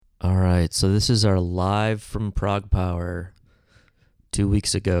right, so this is our live from ProgPower 2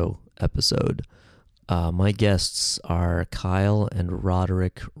 weeks ago episode. My guests are Kyle and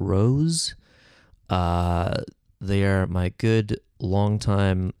Roderick Rose. They are my good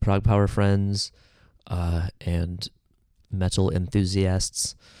longtime ProgPower friends and metal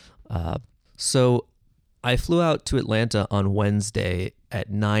enthusiasts. So I flew out to Atlanta on Wednesday at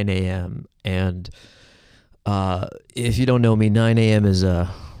 9 a.m. and if you don't know me, 9 a.m. is a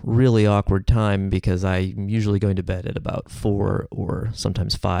really awkward time because I'm usually going to bed at about 4 or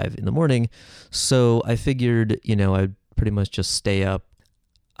sometimes 5 in the morning. So I figured, I'd pretty much just stay up.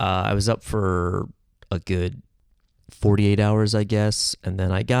 I was up for a good 48 hours, I guess, and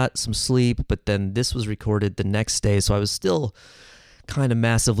then I got some sleep, but then this was recorded the next day, so I was still kind of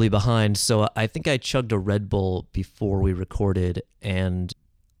massively behind. So I think I chugged a Red Bull before we recorded, and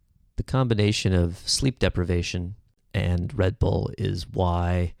the combination of sleep deprivation and Red Bull is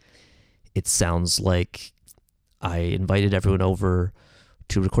why it sounds like I invited everyone over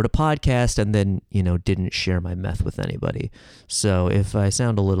to record a podcast and then, didn't share my meth with anybody. So if I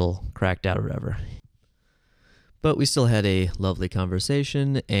sound a little cracked out or whatever. But we still had a lovely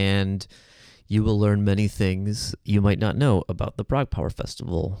conversation, and you will learn many things you might not know about the ProgPower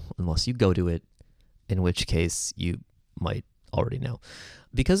Festival unless you go to it, in which case you might already know.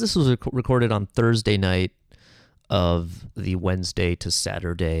 Because this was recorded on Thursday night of the Wednesday to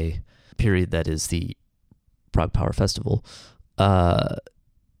Saturday period that is the ProgPower Festival,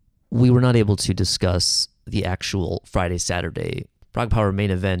 we were not able to discuss the actual Friday-Saturday ProgPower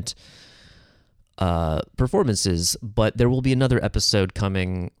main event performances, but there will be another episode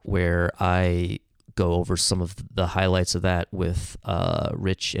coming where I go over some of the highlights of that with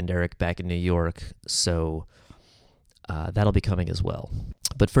Rich and Eric back in New York, so that'll be coming as well.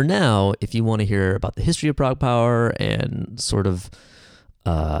 But for now, if you want to hear about the history of ProgPower and sort of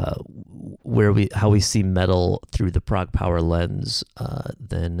how we see metal through the ProgPower lens,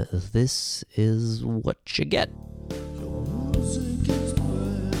 then this is what you get.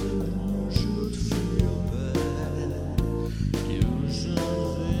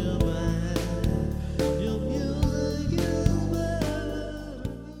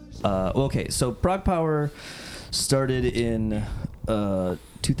 Okay, so ProgPower started in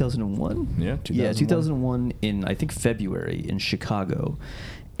 2001? Yeah, 2001. Yeah, 2001 in, I think, February in Chicago.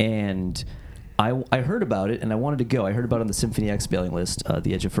 And I heard about it, and I wanted to go. I heard about it on the Symphony X mailing list,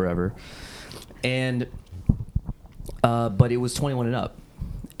 The Edge of Forever. And but it was 21 and up.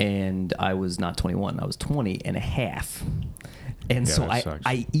 And I was not 21. I was 20 and a half. And yeah, so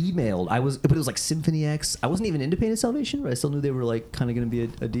I emailed. But it was like Symphony X. I wasn't even into Pain and Salvation, but I still knew they were like kind of going to be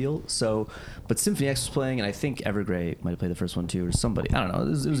a deal. So, but Symphony X was playing, and I think Evergrey might have played the first one too, or somebody. I don't know.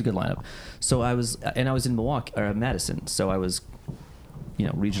 It was a good lineup. So I was in Milwaukee or Madison. So I was,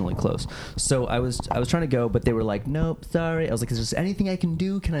 regionally close. So I was trying to go, but they were like, nope, sorry. I was like, is there anything I can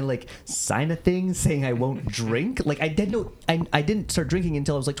do? Can I like sign a thing saying I won't drink? Like I didn't start drinking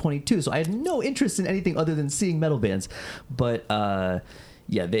until I was like 22, so I had no interest in anything other than seeing metal bands. But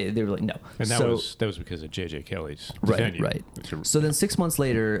yeah, they were like, no. And that was because of J.J. Kelly's venue. Right. So then 6 months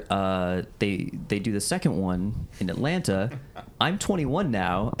later, they do the second one in Atlanta. I'm 21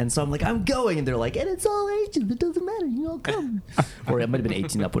 now, and so I'm like, I'm going, and they're like, and it's all ages, it doesn't matter, come. Or it might have been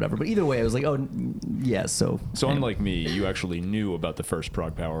 18 up, whatever. But either way, I was like, oh, yeah. So unlike me, you actually knew about the first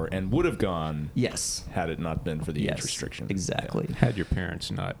ProgPower and would have gone. Yes. Had it not been for the age restriction. Exactly. Yeah. Had your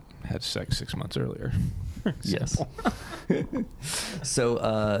parents not had sex 6 months earlier. Yes. So,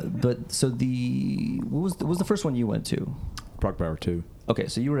 what was the first one you went to? ProgPower 2. Okay,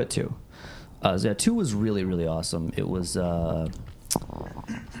 so you were at 2. 2 was really, really awesome. It was, we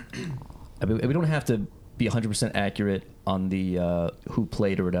don't have to be 100% accurate on the who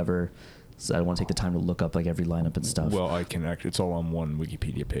played or whatever, so I don't want to take the time to look up like every lineup and stuff. Well, I can it's all on one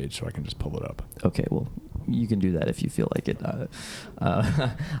Wikipedia page, so I can just pull it up. Okay, well, you can do that if you feel like it.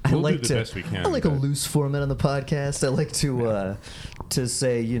 We'll do the best we can. I like a loose format on the podcast. I like to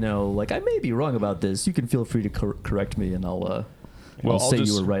say, like I may be wrong about this. You can feel free to correct me, and I'll say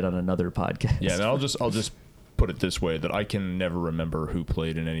you were right on another podcast. Yeah, and I'll just put it this way, that I can never remember who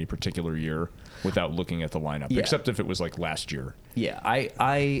played in any particular year without looking at the lineup, except if it was like last year. Yeah,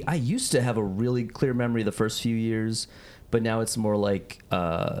 I used to have a really clear memory the first few years, but now it's more like,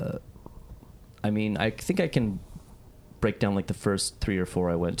 I think I can break down like the first 3 or 4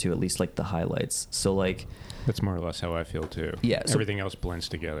 I went to, at least like the highlights. So like... That's more or less how I feel too. Yeah. So, everything else blends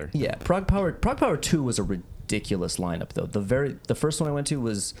together. Yeah, ProgPower 2 was a ridiculous lineup though. The first one I went to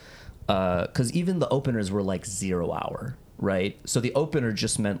was... because even the openers were like 0 hour, right? So the opener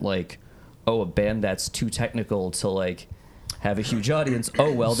just meant like, a band that's too technical to like have a huge audience.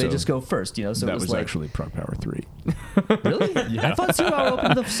 Oh well, they just go first, you know. So that it was was like, actually ProgPower 3. Really? Yeah. I thought 0 Hour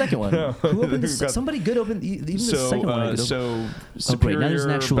opened the second one. Who opened somebody good opened even the second one. So oh great, now there's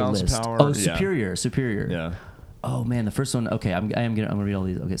an actual Bounce list. Power. Oh, Superior. Yeah. Oh man, the first one. Okay, I'm gonna read all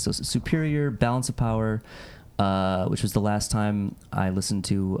these. Okay, so Superior, Balance of Power, which was the last time I listened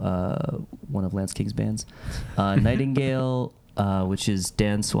to one of Lance King's bands. Nightingale, which is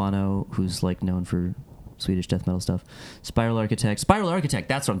Dan Swano, who's like known for Swedish death metal stuff. Spiral Architect,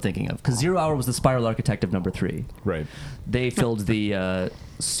 that's what I'm thinking of. Because 0 Hour was the Spiral Architect of number 3. Right. They filled the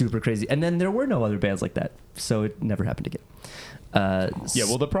super crazy, and then there were no other bands like that, so it never happened again. Yeah,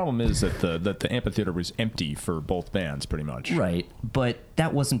 well, the problem is that the amphitheater was empty for both bands, pretty much. Right, but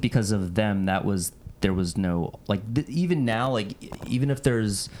that wasn't because of them. There was no like even now, like even if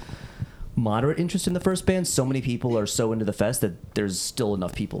there's moderate interest in the first band, so many people are so into the fest that there's still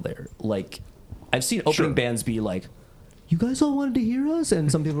enough people there. Like I've seen opening bands be like, "You guys all wanted to hear us,"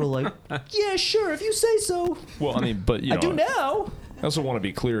 and some people are like, "Yeah, sure, if you say so." Well, I mean, but you know, I do now. I also want to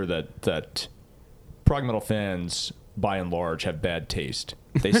be clear that prog metal fans, by and large, have bad taste.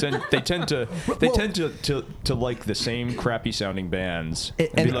 They tend to like the same crappy sounding bands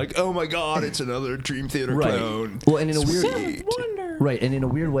and be like, "Oh my God, it's another Dream Theater clone." Well, and in a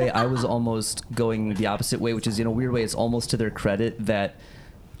weird way, I was almost going the opposite way, which is in a weird way, it's almost to their credit that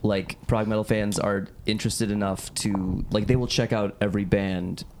like prog metal fans are interested enough to like they will check out every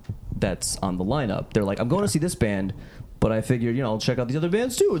band that's on the lineup. They're like, "I'm going to see this band." But I figured, you know, I'll check out these other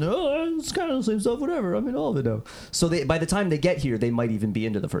bands too. And it's kind of the same stuff, whatever. I mean, all of it now. So by the time they get here, they might even be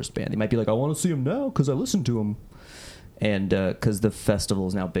into the first band. They might be like, I want to see them now because I listened to them. And because the festival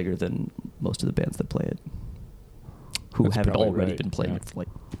is now bigger than most of the bands that play it, who That's haven't already right. been playing it for like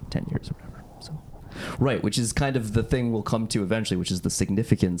 10 years or whatever. So, right, which is kind of the thing we'll come to eventually, which is the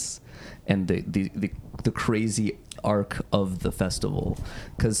significance and the crazy arc of the festival.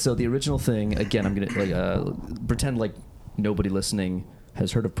 Because so the original thing, again, I'm gonna like pretend like nobody listening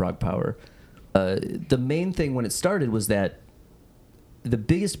has heard of ProgPower. The main thing when it started was that the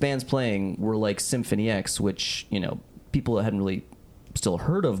biggest bands playing were like Symphony X, which, you know, people hadn't really still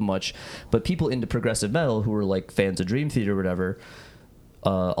heard of much, but people into progressive metal who were like fans of Dream Theater or whatever,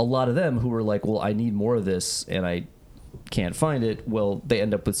 a lot of them who were like, well, I need more of this and I can't find it. Well, they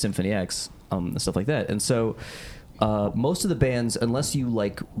end up with Symphony X and stuff like that. And so most of the bands, unless you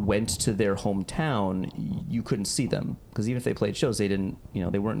like went to their hometown, you couldn't see them because even if they played shows, they didn't, you know,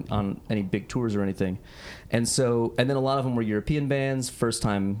 they weren't on any big tours or anything. And so, and then a lot of them were European bands, first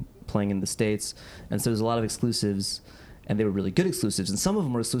time playing in the States. And so there's a lot of exclusives, and they were really good exclusives. And some of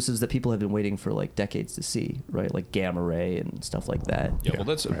them were exclusives that people have been waiting for like decades to see, right? Like Gamma Ray and stuff like that. Yeah, well,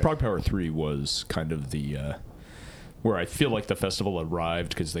 that's right. ProgPower 3 was kind of the where I feel like the festival arrived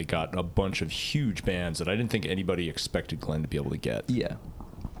because they got a bunch of huge bands that I didn't think anybody expected Glenn to be able to get. Yeah,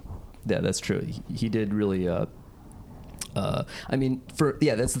 that's true. He did really. I mean,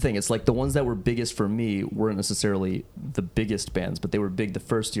 that's the thing. It's like the ones that were biggest for me weren't necessarily the biggest bands, but they were big the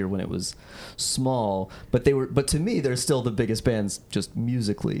first year when it was small. But to me, they're still the biggest bands just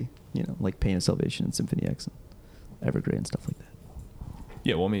musically. You know, like Pain of Salvation and Symphony X and Evergrey and stuff like that.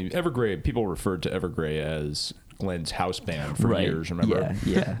 Yeah, well, I mean, Evergrey. People referred to Evergrey as Glenn's house band for years. Remember?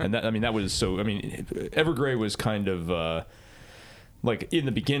 Yeah. And that was so. I mean, Evergrey was kind of like in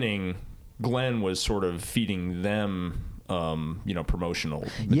the beginning, Glenn was sort of feeding them. Promotional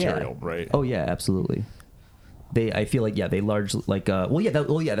material, right? Oh yeah, absolutely. I feel like they largely like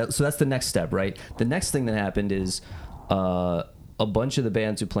so that's the next step, right? The next thing that happened is a bunch of the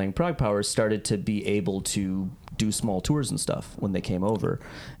bands who playing ProgPower started to be able to do small tours and stuff when they came over,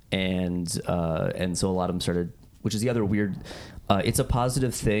 and so a lot of them started, which is the other weird. It's a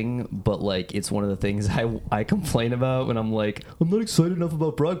positive thing, but like it's one of the things I complain about when I'm like, I'm not excited enough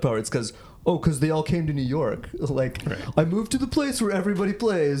about ProgPower. It's because they all came to New York. Like, right. I moved to the place where everybody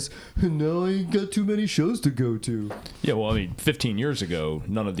plays, and now I ain't got too many shows to go to. Yeah, well, I mean, 15 years ago,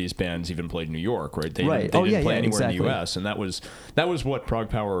 none of these bands even played New York, right? They didn't play anywhere in the U.S., and that was what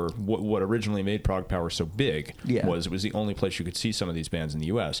ProgPower, what originally made ProgPower so big, was it was the only place you could see some of these bands in the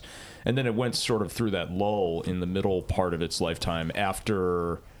U.S. And then it went sort of through that lull in the middle part of its lifetime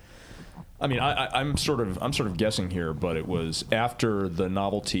after... I mean, I'm sort of guessing here, but it was after the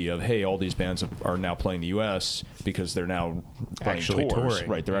novelty of, hey, all these bands are now playing the U.S. because they're now actually touring.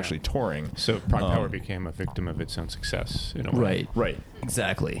 Right, they're actually touring. So ProgPower became a victim of its own success in a way. Right.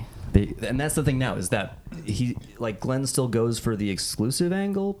 Exactly. And that's the thing now is that Glenn still goes for the exclusive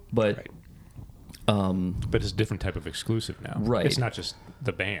angle, but... Right. But it's a different type of exclusive now. Right. It's not just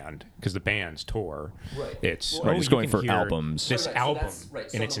the band, because the band's tour. Right. It's he's going for albums. This album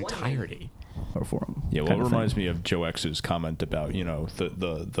in its entirety. Or for him. Yeah, well, it reminds me of Joe X's comment about, you know,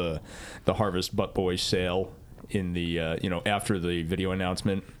 the Harvest Butt Boy sale in the you know, after the video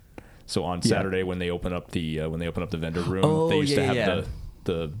announcement. So on Saturday when they open up the vendor room, they used to have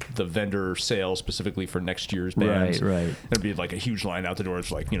the vendor sale specifically for next year's bands. Right. There'd be like a huge line out the door.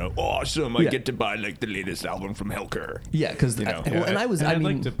 It's like, you know, awesome! I get to buy like the latest album from Hellker. Yeah, because you know. I'd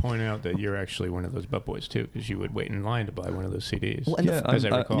like to point out that you're actually one of those butt boys too, because you would wait in line to buy one of those CDs. Well, as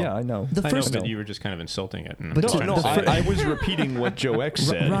I recall. Yeah, I know. I know, but you were just kind of insulting it. And I was repeating what Joe X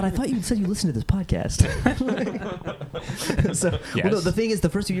said. Rod, I thought you said you listened to this podcast. So, yes. well, no, the thing is, the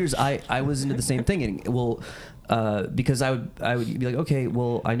first few years I was into the same thing, and because I would be like, okay,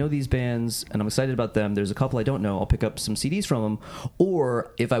 well, I know these bands and I'm excited about them. There's a couple I don't know. I'll pick up some CDs from them.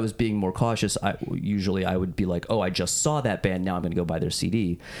 Or if I was being more cautious, I would be like, oh, I just saw that band. Now I'm going to go buy their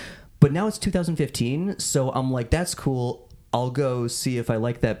CD. But now it's 2015, so I'm like, that's cool. I'll go see if I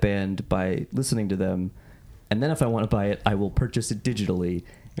like that band by listening to them. And then if I want to buy it, I will purchase it digitally.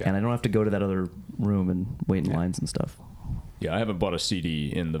 Yeah. And I don't have to go to that other room and wait in lines and stuff. Yeah, I haven't bought a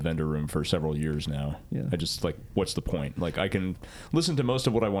CD in the vendor room for several years now. Yeah. I just, like, what's the point? Like, I can listen to most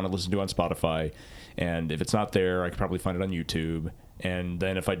of what I want to listen to on Spotify, and if it's not there, I can probably find it on YouTube. And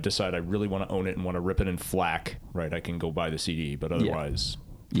then if I decide I really want to own it and want to rip it in FLAC, right, I can go buy the CD. But otherwise...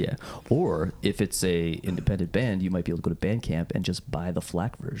 Yeah. Or if it's a independent band, you might be able to go to Bandcamp and just buy the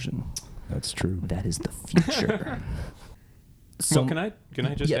FLAC version. That's true. That is the future. So can I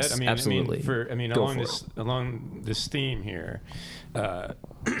just yes, add? absolutely. Along this theme here,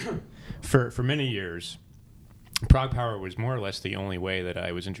 for many years, ProgPower was more or less the only way that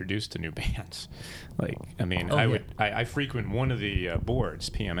I was introduced to new bands. Like, I frequent one of the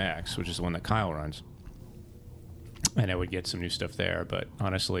boards, PMX, which is the one that Kyle runs, and I would get some new stuff there. But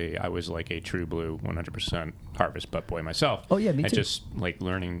honestly, I was like a true blue 100% Harvest butt boy myself. Oh yeah, me too. I just like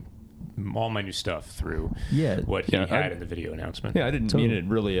learning all my new stuff through what he had in the video announcement. Yeah, I didn't mean it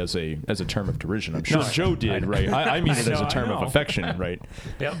really as a term of derision. I'm sure Joe did, right? I mean it as a term of affection, right?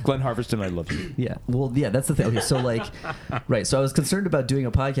 Yep. Glenn Harveston, I love you. Yeah, well, yeah, that's the thing. Okay, so like, right. So I was concerned about doing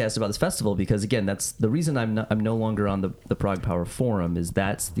a podcast about this festival because, again, that's the reason I'm no longer on the ProgPower forum. Is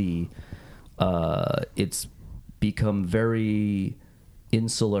that's it's become very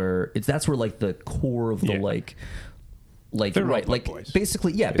insular. That's where like the core of the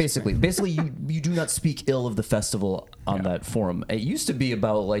basically you do not speak ill of the festival on that forum. It used to be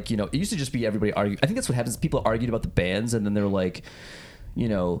about like, it used to just be everybody arguing. I think that's what happens. People argued about the bands and then they're like,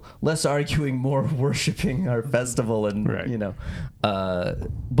 less arguing, more worshiping our festival, and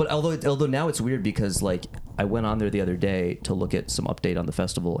but although now it's weird because like I went on there the other day to look at some update on the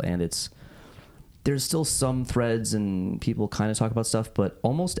festival, and there's still some threads and people kind of talk about stuff, but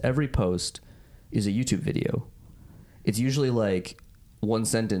almost every post is a YouTube video. It's usually like one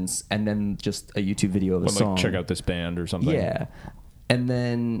sentence and then just a YouTube video of a song. Like, check out this band or something. Yeah. And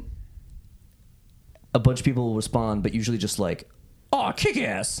then a bunch of people will respond, but usually just like, oh, kick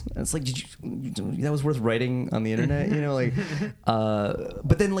ass. And it's like, that was worth writing on the internet,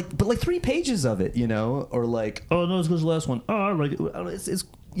 but then like 3 pages of it, or like, oh no, it's the last one. Oh, like it's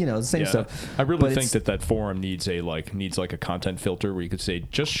the same stuff. I really think that forum needs a content filter where you could say,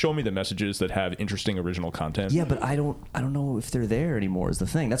 just show me the messages that have interesting original content. Yeah, but I don't know if they're there anymore is the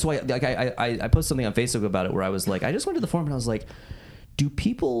thing. That's why like I posted something on Facebook about it where I was like, I just went to the forum and I was like, do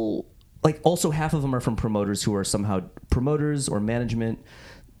people like, also half of them are from promoters who are somehow promoters or management.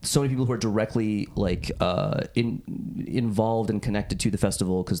 So many people who are directly like involved and connected to the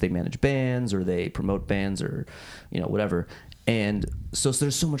festival because they manage bands or they promote bands or whatever. And so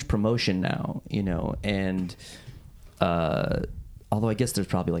there's so much promotion now, and although I guess there's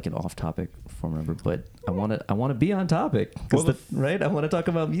probably like an off-topic forum member, but I want to be on topic, right? I want to talk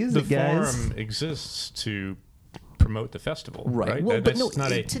about music, guys. The forum exists to promote the festival, right? Well, but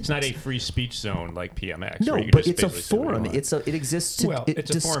it's not a free speech zone like PMX. No, but it's a forum. It exists to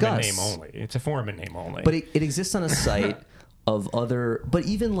it's discuss. A forum in name only. It's a forum in name only. But it exists on a site of other, but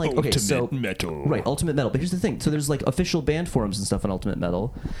even like Ultimate Metal, right? Ultimate Metal. But here's the thing: so there's like official band forums and stuff on Ultimate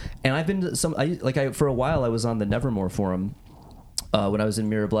Metal, and I've been to for a while I was on the Nevermore forum. When I was in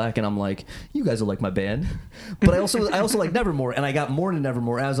Mirror Black, and I'm like, you guys will like my band, but I also like Nevermore, and I got more into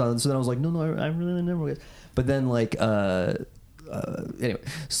Nevermore as on. So then I was like, no, I really like Nevermore. But then like anyway,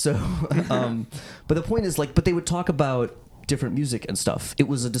 so but the point is like, but they would talk about different music and stuff. It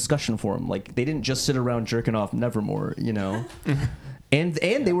was a discussion forum. Like they didn't just sit around jerking off Nevermore, And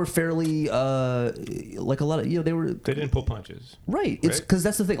they were fairly like a lot of they didn't pull punches, right? It's because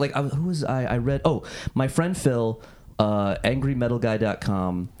that's the thing. Like who was I read? Oh, my friend Phil.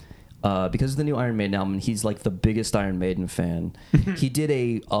 AngryMetalGuy.com. because of the new Iron Maiden album, he's like the biggest Iron Maiden fan. He did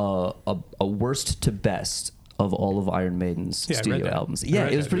a worst to best of all of Iron Maiden's studio albums. Yeah,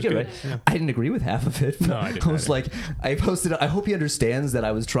 it was pretty good, right? Yeah. I didn't agree with half of it. No, I didn't. I was like, I posted. I hope he understands that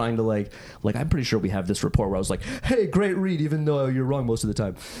I was trying to like I'm pretty sure we have this report where I was like, hey, great read, even though you're wrong most of the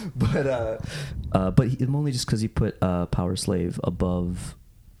time. But only just because he put Power Slave above,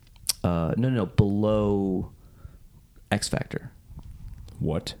 below X Factor.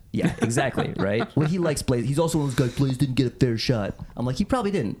 What? Yeah, exactly, right? Well, he likes Blaze. He's also one of those guys, Blaze didn't get a fair shot. I'm like, he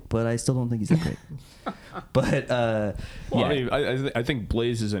probably didn't, but I still don't think he's that great. But, well, yeah. I think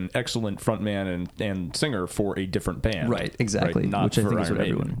Blaze is an excellent frontman and singer for a different band. Right, exactly. Right? Which I think is what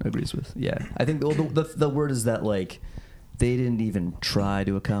everyone agrees with. Yeah. I think the word is that, like, they didn't even try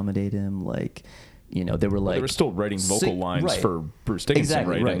to accommodate him. Like, you know, they were like... they were still writing vocal lines for Bruce Dickinson,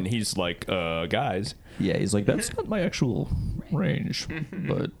 right? And he's like, guys... Yeah, he's like, that's not my actual range.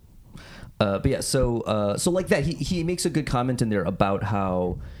 But yeah, so like that, he makes a good comment in there about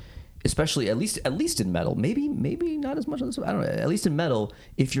how, especially at least in metal, maybe not as much on this, I don't know, at least in metal,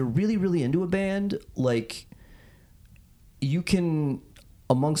 if you're really, really into a band, like, you can,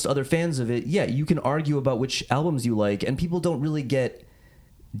 amongst other fans of it, yeah, you can argue about which albums you like, and people don't really get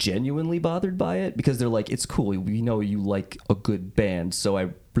genuinely bothered by it because they're like, it's cool, we know you like a good band, so I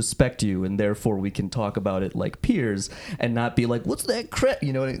respect you, and therefore we can talk about it like peers and not be like, what's that crap,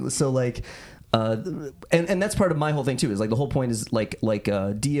 you know? So like, and that's part of my whole thing too, is like the whole point is like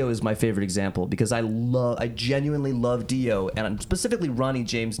Dio is my favorite example because I genuinely love Dio, and specifically Ronnie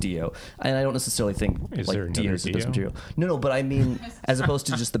James Dio, and I don't necessarily think like Dio is the best material. No, but I mean as opposed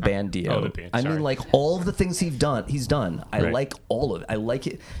to just the band Dio. Oh, the band, I mean like all of the things he's done. I like all of it. I like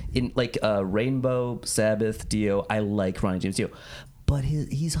it in like Rainbow, Sabbath, Dio. I like Ronnie James Dio, but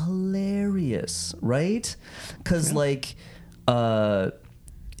he's hilarious, right? Because like.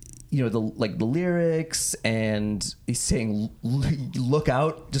 You know, the lyrics, and he's saying look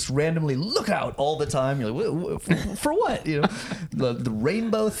out, just randomly look out all the time. You're like, for what? You know, the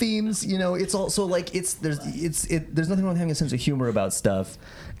rainbow themes, you know, it's also like there's nothing wrong with having a sense of humor about stuff.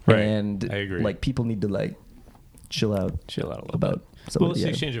 Right. And I agree. Like people need to like chill out a little about bit. Well, it's the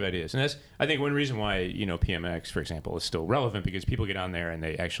exchange of ideas. And that's, I think, one reason why, you know, PMX, for example, is still relevant, because people get on there and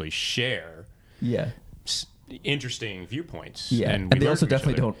they actually share interesting viewpoints. Yeah, and they also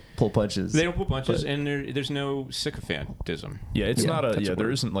definitely don't pull punches. They don't pull punches, and there's no sycophantism. Yeah, it's not there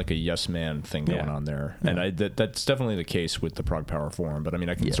isn't like a yes man thing going on there. No. And that's definitely the case with the ProgPower forum, but I mean,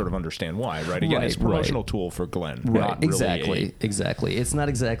 I can sort of understand why, right? Again, it's a promotional tool for Glenn. Right, not really exactly. It's not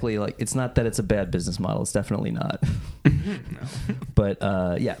exactly like, it's not that it's a bad business model. It's definitely not. But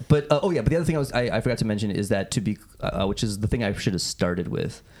the other thing I forgot to mention is that which is the thing I should have started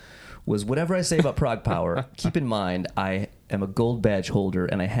with, was whatever I say about ProgPower, keep in mind I am a gold badge holder,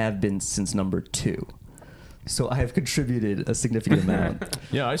 and I have been since number 2. So I have contributed a significant amount.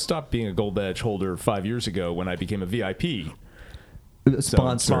 Yeah, I stopped being a gold badge holder 5 years ago when I became a VIP.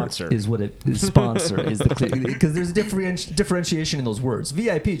 Sponsor is what it is. Sponsor is because there's a differentiation in those words.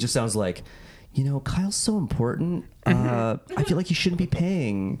 VIP just sounds like, you know, Kyle's so important. I feel like you shouldn't be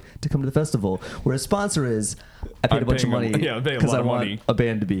paying to come to the festival. Whereas sponsor is, I paid a bunch of money because I want a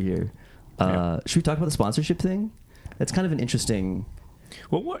band to be here. Should we talk about the sponsorship thing? That's kind of an interesting...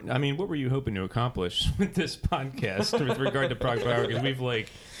 Well, what were you hoping to accomplish with this podcast with regard to ProgPower? Because we've like...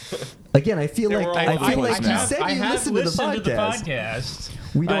 Again, I feel like you said you listened to the podcast.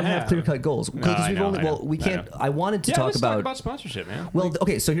 We don't have clear-cut goals because we can't. I wanted to talk about sponsorship, man. Well,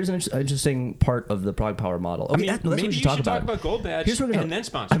 okay, so here's an interesting part of the ProgPower model. Okay, that's what we should talk about. Talk about Gold Badge and then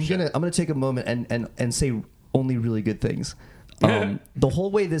sponsorship. I'm gonna take a moment and say only really good things. The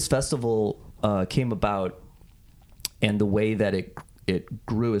whole way this festival came about, and the way that it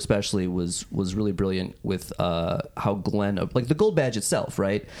grew especially was really brilliant with how Glenn, like the Gold Badge itself,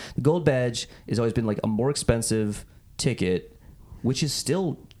 right? The Gold Badge has always been like a more expensive ticket, which is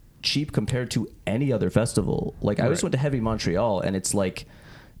still cheap compared to any other festival. Like I just went to Heavy Montreal, and it's like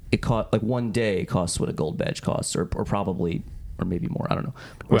it cost like one day costs what a Gold Badge costs, or probably, or maybe more, I don't know,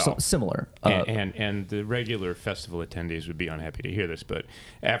 or something similar. And the regular festival attendees would be unhappy to hear this, but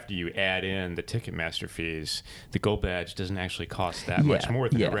after you add in the Ticketmaster fees, the Gold Badge doesn't actually cost that much more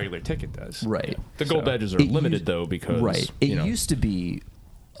than a regular ticket does. Right. The Gold Badges are limited though, because it used to be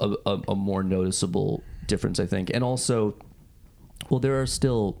a more noticeable difference, I think, and also, well, there are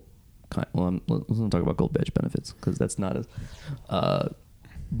still. Let's not talk about Gold Badge benefits because that's not as.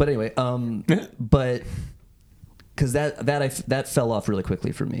 But anyway, but. Because that fell off really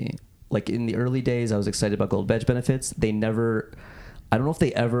quickly for me. Like in the early days, I was excited about Gold Badge benefits. I don't know if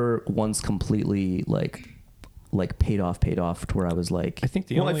they ever once completely like like paid off to where I was like, I think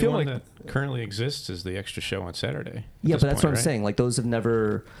the only one that currently exists is the extra show on Saturday. Yeah, but that's what I'm saying. Like those are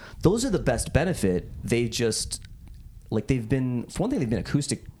the best benefit. They just like they've been, for one thing, they've been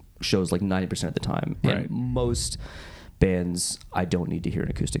acoustic shows like 90% of the time. Right. And most bands I don't need to hear an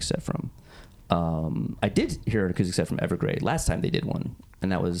acoustic set from. I did hear an acoustic set from Evergrey last time they did one,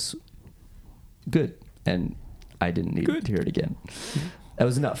 and that was good, and I didn't need to hear it again. That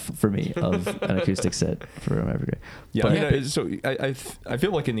was enough for me of an acoustic set from Evergrey. Yeah, I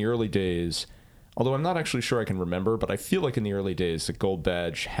feel like in the early days, although I'm not actually sure I can remember, but I feel like in the early days the Gold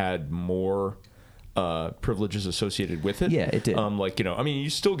Badge had more privileges associated with it. Yeah, it did. You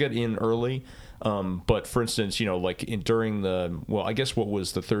still get in early. But for instance, during I guess what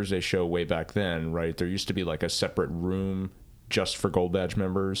was the Thursday show way back then, right? There used to be like a separate room just for Gold Badge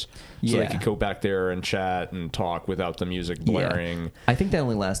members. So they could go back there and chat and talk without the music blaring. Yeah. I think that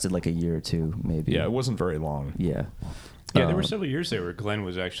only lasted like a year or two, maybe. Yeah, it wasn't very long. Yeah. Yeah, there were several years there where Glenn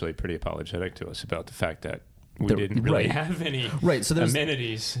was actually pretty apologetic to us about the fact that we didn't really have any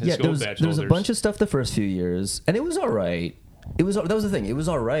amenities as Gold Badge holders. There was a bunch of stuff the first few years, and it was all right. That was the thing. It was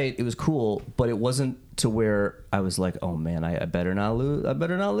all right. It was cool, but it wasn't to where I was like, "Oh man, I better not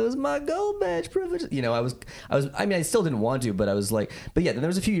lose my Gold Badge privilege." I still didn't want to, but I was like, but yeah. Then there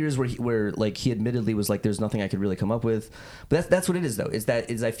was a few years where he admittedly was like, "There's nothing I could really come up with." But that's what it is, though.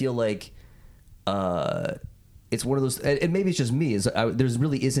 I feel like, it's one of those, and maybe it's just me. There's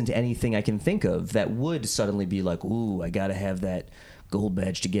really isn't anything I can think of that would suddenly be like, "Ooh, I gotta have that Gold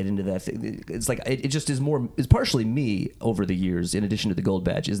Badge to get into that thing." It's like it just is more. It's partially me over the years. In addition to the Gold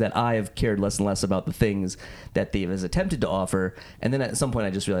Badge, is that I have cared less and less about the things that they've attempted to offer, and then at some point I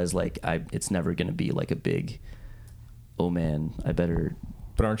just realized like it's never going to be like a big. Oh man, I better.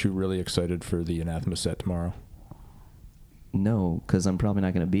 But aren't you really excited for the Anathema set tomorrow? No, because I'm probably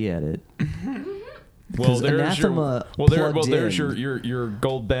not going to be at it. Well, there's there's your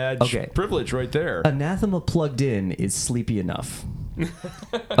Gold Badge privilege right there. Anathema plugged in is sleepy enough.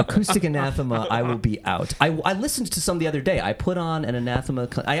 Acoustic Anathema, I will be out. I listened to some the other day. I put on an Anathema.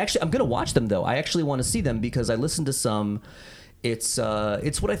 I'm gonna watch them though. I actually want to see them because I listened to some. It's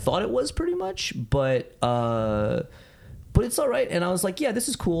what I thought it was pretty much, but it's all right. And I was like, yeah, this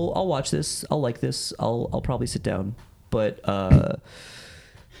is cool. I'll watch this. I'll like this. I'll probably sit down, but.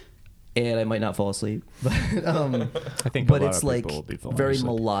 And I might not fall asleep, but I think but a lot it's of like people will be falling very asleep.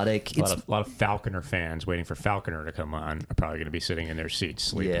 Melodic. A lot of Falconer fans waiting for Falconer to come on are probably going to be sitting in their seats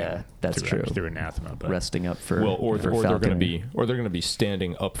sleeping. Yeah, that's true. Through Anathema, but resting up for or they're going to be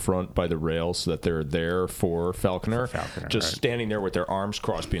standing up front by the rail so that they're there for Falconer, just standing there with their arms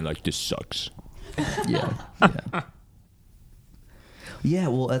crossed, being like, "This sucks." Yeah. Yeah,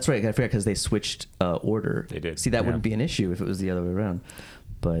 well, that's right. I forgot because they switched order. They did. See, that wouldn't be an issue if it was the other way around,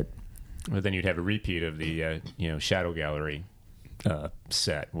 but. Well, then you'd have a repeat of the Shadow Gallery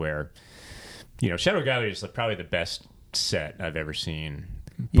set, where Shadow Gallery is probably the best set I've ever seen.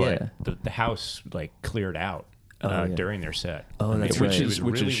 But the house cleared out during their set. Oh, that's right. Which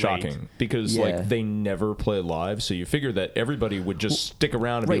really is shocking because they never play live. So you figure that everybody would just stick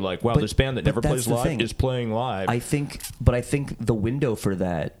around and be like, "Wow, this band that never plays live is playing live." I think the window for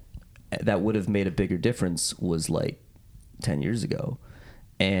that would have made a bigger difference was like 10 years ago.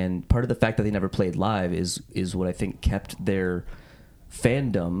 And part of the fact that they never played live is what I think kept their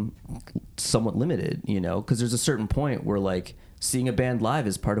fandom somewhat limited, because there's a certain point where like seeing a band live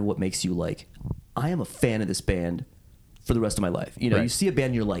is part of what makes you like, I am a fan of this band for the rest of my life. You see a band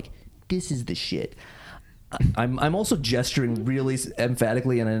and you're like, this is the shit. I'm also gesturing really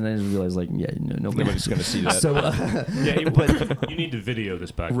emphatically, and I just realized nobody's going to see that. So but you need to video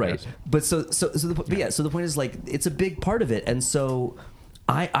this podcast, right? But so the point is like it's a big part of it, and so.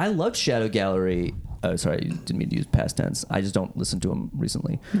 I loved Shadow Gallery. Sorry, I didn't mean to use past tense. I just don't listen to them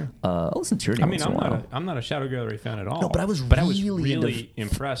recently. I'll listen to Journey. I'm not a Shadow Gallery fan at all. No, but I was really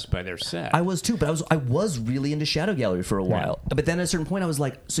impressed by their set. I was too, but I was really into Shadow Gallery for a while. But then at a certain point, I was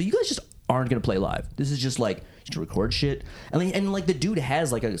like, so you guys just aren't going to play live. This is just like just record shit. And the dude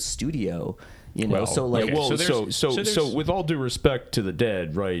has like a studio. So with all due respect to the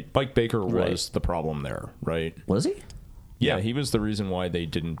Dead, right? Mike Baker was the problem there, right? Was he? Yeah, he was the reason why they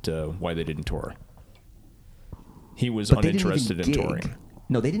didn't tour. He was uninterested in touring.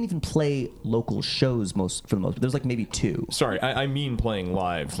 No, they didn't even play local shows for the most. There's like maybe 2. Sorry, I mean playing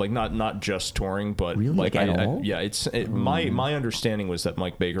live, like not just touring, but really? like at all? My understanding was that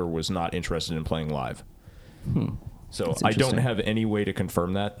Mike Baker was not interested in playing live. So I don't have any way to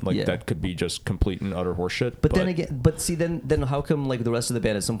confirm that. That could be just complete and utter horseshit. But then again, then how come like the rest of the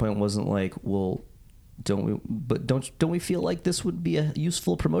band at some point wasn't like, well, don't we feel like this would be a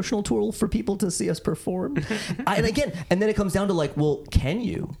useful promotional tool for people to see us perform? And then it comes down to like, well, can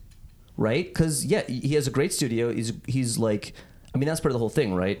you, right? Because he has a great studio. He's like, I mean, that's part of the whole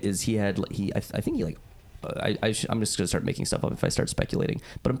thing, right? Is I think he like. I'm just gonna start making stuff up if I start speculating,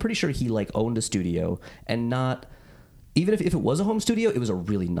 but I'm pretty sure he like owned a studio, and not even if it was a home studio, it was a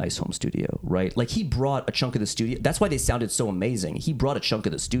really nice home studio, right? Like he brought a chunk of the studio. That's why they sounded so amazing. He brought a chunk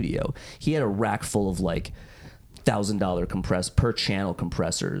of the studio. He had a rack full of like $1,000 per channel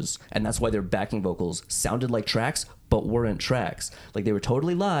compressors, and that's why their backing vocals sounded like tracks but weren't tracks. Like they were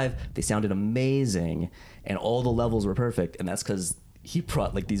totally live. They sounded amazing, and all the levels were perfect, and that's because he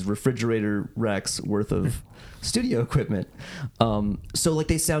brought like these refrigerator racks worth of studio equipment. So like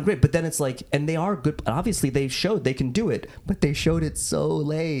they sound great, but then it's like, and they are good. Obviously they showed they can do it, but they showed it so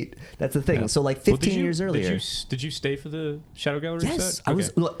late. That's the thing. Yeah. So like 15 years earlier. Did you stay for the Shadow Gallery yes, set? I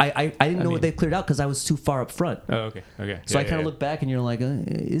was. Look, I didn't know what they cleared out because I was too far up front. Oh, okay. So I kind of look back and you're like,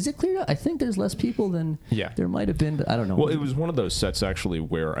 is it cleared out? I think there's less people than there might have been, but I don't know. Well, it was one of those sets actually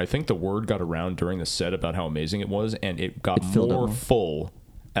where I think the word got around during the set about how amazing it was, and it got more full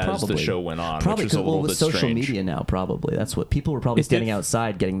as the show went on. Probably because with social media now, probably that's what people were probably standing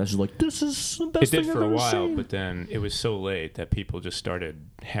outside getting messages like, "This is the best thing I've ever seen." It did for a while, but then it was so late that people just started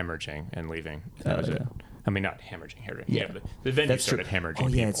hemorrhaging and leaving. That was it. I mean, not hemorrhaging. Yeah, but the venue started hemorrhaging. Oh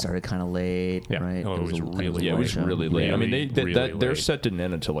yeah, people. it started kind of late, right? Oh, it was really late. It was really late. Really, I mean, their late. set didn't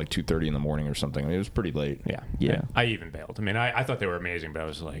end until like 2:30 in the morning or something. I mean, it was pretty late. Yeah. I even bailed. I mean, I thought they were amazing, but I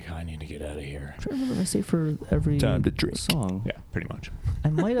was like, I need to get out of here. I remember I stayed for every time to drink song. Yeah, pretty much. I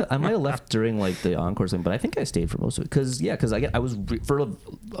might have left during like the encore thing, but I think I stayed for most of it because I was for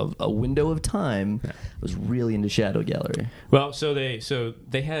a window of time. I was really into Shadow Gallery. Well, so they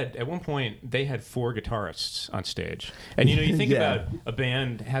had at one point they had 4 guitarists on stage. And you think about a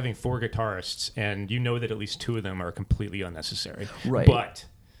band having 4 guitarists, and you know that at least 2 of them are completely unnecessary. Right. But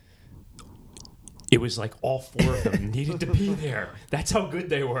it was like all 4 of them needed to be there. That's how good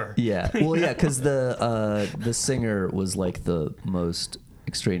they were. Yeah. Well, yeah, because the singer was like the most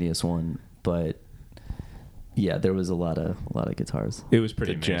extraneous one, but yeah, there was a lot of guitars. It was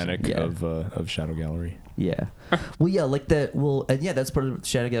pretty Janik of Shadow Gallery. Yeah. Well, yeah, like that. Well, and yeah, that's part of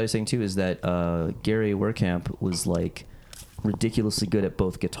Shadow Gallery's thing too. Is that Gary Werkamp was like ridiculously good at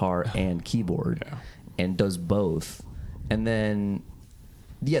both guitar and keyboard, and does both. And then,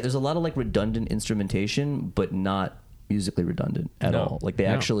 there's a lot of like redundant instrumentation, but not musically redundant at all. Like they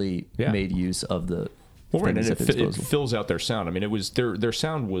actually made use of the. Well, right, and it fills out their sound. I mean, it was their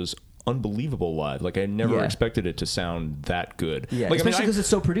sound was unbelievable live. Like I never expected it to sound that good. Yeah, like, especially because it's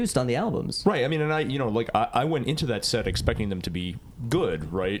so produced on the albums. Right. I mean, and I went into that set expecting them to be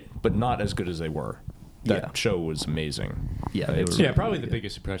good, right, but not as good as they were. That show was amazing. Yeah, probably the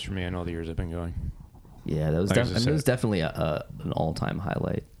biggest surprise for me in all the years I've been going. Yeah, that was it was definitely an all-time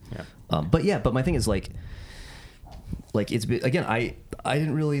highlight. Yeah. But my thing is like it's again, I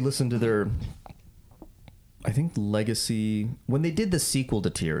didn't really listen to their. I think Legacy, when they did the sequel to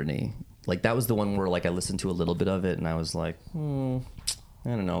Tyranny, like that was the one where like I listened to a little bit of it and I was like, I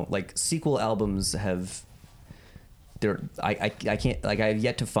don't know. Like sequel albums have, I can't, like I've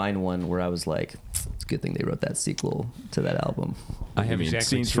yet to find one where I was like, it's a good thing they wrote that sequel to that album. I have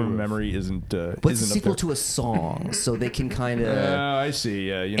Scenes from Memory isn't. But it's a sequel to a song, so they can kind of. I see.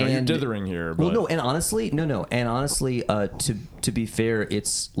 Yeah, you're dithering here. But. Well, no, and honestly, to be fair,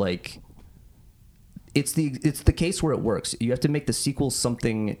 it's like. It's the case where it works. You have to make the sequel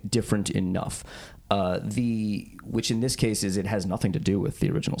something different enough. Which in this case is it has nothing to do with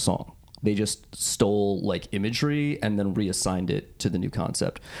the original song. They just stole like imagery and then reassigned it to the new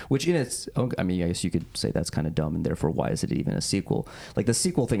concept. Which I guess you could say that's kind of dumb, and therefore why is it even a sequel? Like the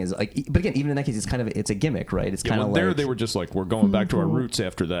sequel thing is like, but again, even in that case, it's a gimmick, right? It's kind of like they were just like, we're going back to our roots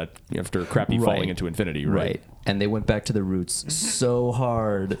after crappy falling into infinity, right? And they went back to the roots so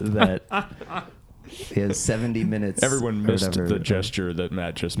hard that. He has 70 minutes. Everyone missed the gesture that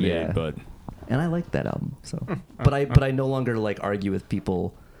Matt just made, but and I like that album. So, but I no longer like argue with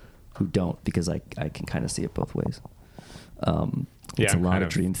people who don't because I can kind of see it both ways. It's a lot of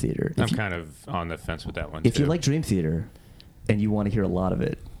Dream Theater. I'm kind of on the fence with that one. If you like Dream Theater and you want to hear a lot of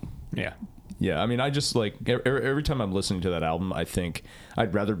it, yeah. I mean, I just like every time I'm listening to that album, I think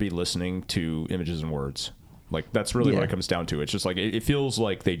I'd rather be listening to Images and Words. Like, that's really what it comes down to. It's just like, it feels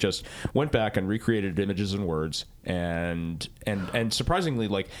like they just went back and recreated Images and Words, and surprisingly,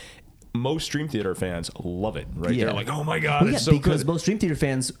 like, most Dream Theater fans love it, right? Yeah. They're like, oh my God, it's so because good. Most Dream Theater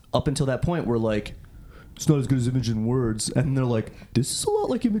fans, up until that point, were like, it's not as good as Images and Words. And they're like, this is a lot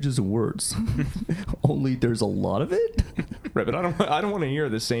like Images and Words. Only there's a lot of it. Right, but I don't want to hear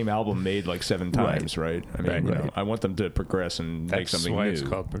the same album made like 7 times, right? I mean, you know, I want them to progress and make something new. That's why it's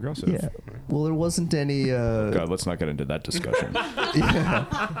called progressive. Yeah. Well, there wasn't any... God, let's not get into that discussion.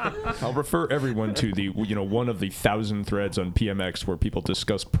 I'll refer everyone to the, you know, one of the 1,000 threads on PMX where people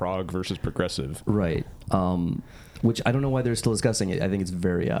discuss prog versus progressive. Right. Which I don't know why they're still discussing it. I think it's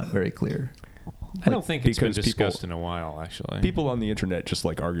very clear. I don't think it's been discussed in a while, actually. People on the internet just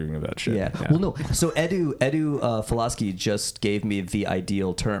like arguing about shit. Yeah. Well, no. So Edu Falasky just gave me the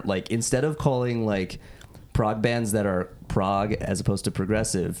ideal term. Like, instead of calling like prog bands that are prog as opposed to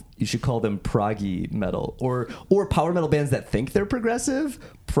progressive, you should call them proggy metal or power metal bands that think they're progressive.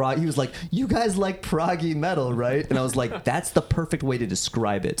 He was like, you guys like proggy metal, right? And I was like, that's the perfect way to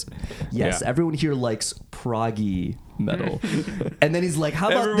describe it. Yes, everyone here likes proggy metal. And then he's like, how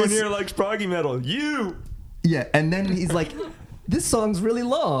about everyone here likes proggy metal? You. Yeah, and then he's like, this song's really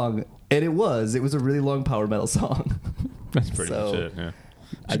long. And it was a really long power metal song. That's pretty much it, yeah.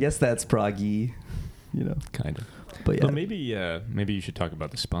 I guess that's proggy, you know. Kind of. But yeah. But maybe you should talk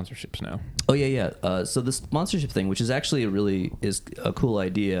about the sponsorships now. Oh yeah. So the sponsorship thing, which is actually is a cool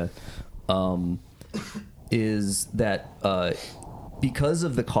idea, is that because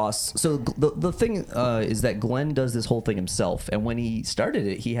of the costs. So the thing is that Glenn does this whole thing himself, and when he started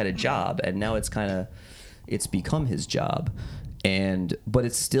it, he had a job, and now it's become his job, but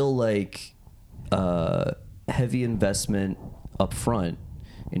it's still like heavy investment up front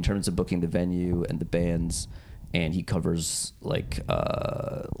in terms of booking the venue and the bands. And he covers like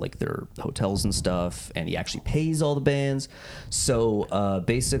their hotels and stuff, and he actually pays all the bands. So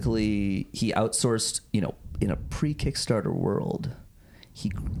basically, he outsourced. You know, in a pre-Kickstarter world, he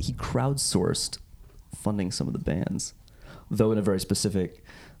crowdsourced funding some of the bands, though in a very specific,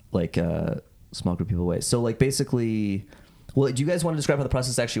 like small group people way. So like basically, well, do you guys want to describe how the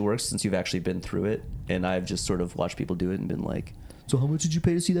process actually works since you've actually been through it? And I've just sort of watched people do it and been like, so how much did you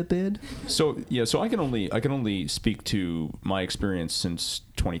pay to see that band? So I can only speak to my experience since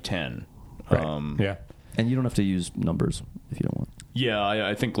 2010. Right. Yeah. And you don't have to use numbers if you don't want. Yeah,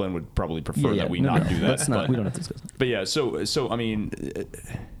 I think Glenn would probably prefer that we not do that. Let's not. We don't have to discuss it. But yeah, so I mean,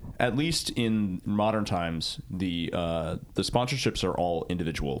 at least in modern times, the sponsorships are all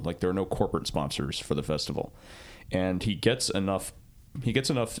individual. Like, there are no corporate sponsors for the festival, and he gets enough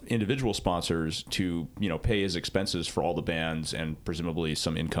individual sponsors to, you know, pay his expenses for all the bands and presumably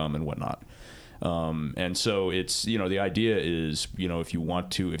some income and whatnot. And so it's, you know, the idea is, you know, if you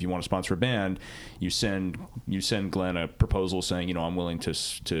want to sponsor a band, you send Glenn a proposal saying, you know, I'm willing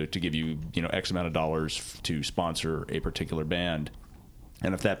to give you, you know, X amount of dollars to sponsor a particular band.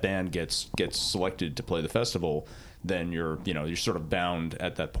 And if that band gets selected to play the festival, then you're sort of bound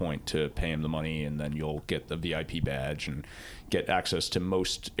at that point to pay him the money, and then you'll get the VIP badge and get access to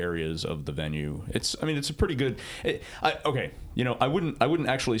most areas of the venue. It's a pretty good. I wouldn't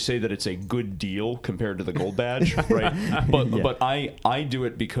actually say that it's a good deal compared to the gold badge, right? But I do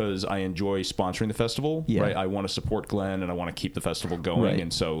it because I enjoy sponsoring the festival, right? I want to support Glenn and I want to keep the festival going, right.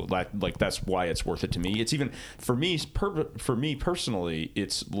 And so that's why it's worth it to me. It's even for me personally,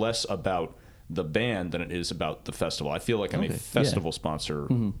 it's less about the band than it is about the festival. I feel like I'm a festival sponsor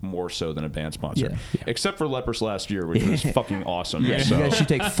more so than a band sponsor. Yeah. Except for Lepers last year, which was fucking awesome. Yeah, so. You guys should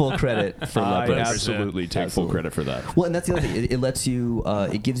take full credit for Lepers. I absolutely take full credit for that. Well, and that's the other thing. It lets you,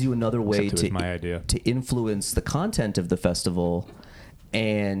 it gives you another way to influence the content of the festival.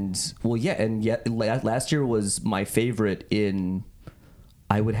 And, last year was my favorite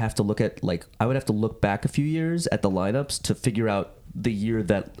I would have to look back a few years at the lineups to figure out the year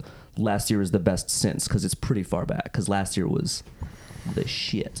that last year is the best since, because it's pretty far back, because last year was the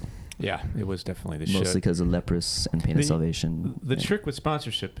shit. Yeah, it was definitely the shit. Mostly because of Leprous and Pain of Salvation. The trick with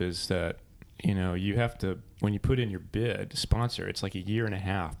sponsorship is that, you know, you have to, when you put in your bid to sponsor, it's like a year and a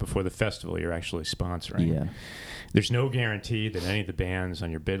half before the festival you're actually sponsoring. Yeah. There's no guarantee that any of the bands on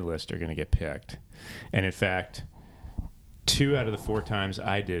your bid list are going to get picked. And in fact, 2 out of the 4 times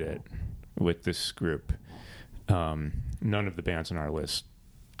I did it with this group, none of the bands on our list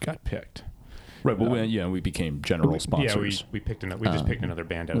got picked. Right. Well, we became general sponsors. Yeah, we just picked another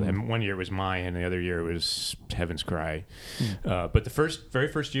band out of them. One year it was mine, and the other year it was Heaven's Cry. But the very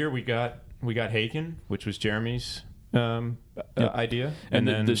first year we got Haken, which was Jeremy's idea, and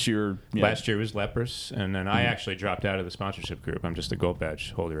then this year, last year was Leprous, and then I actually dropped out of the sponsorship group. I'm just a gold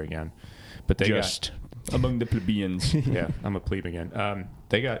badge holder again. But they got among the plebeians. Yeah, I'm a plebe again.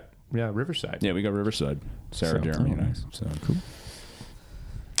 They got Riverside. Yeah, we got Riverside. Jeremy and I. So cool.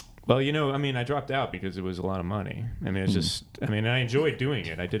 Well, I dropped out because it was a lot of money. It's just, I enjoyed doing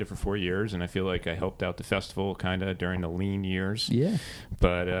it. I did it for 4 years, and I feel like I helped out the festival kind of during the lean years. Yeah.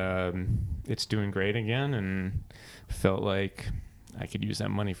 But it's doing great again, and felt like I could use that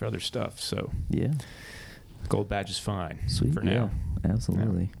money for other stuff. So yeah, gold badge is fine. Sweet. For now. Yeah,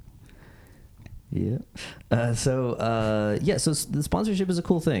 absolutely. Yeah. So the sponsorship is a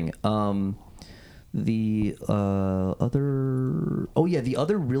cool thing. The other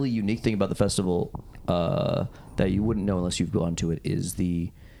really unique thing about the festival that you wouldn't know unless you've gone to it is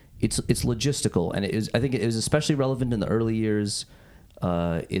it's logistical, and I think it is especially relevant in the early years.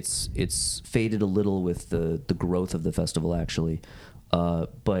 It's faded a little with the growth of the festival actually,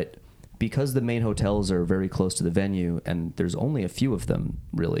 but because the main hotels are very close to the venue and there's only a few of them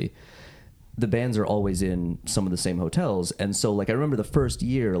really, the bands are always in some of the same hotels. And so like I remember the first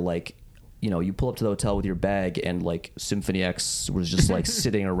year, like, you pull up to the hotel with your bag and like Symphony X was just like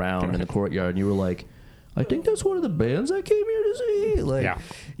sitting around in the courtyard, and you were like, I think that's one of the bands I came here to see. Like,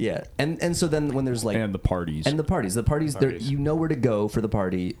 yeah. And so then when there's like, and the parties, there, you know where to go for the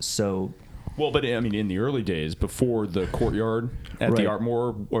party. So, well, but in the early days before the courtyard at the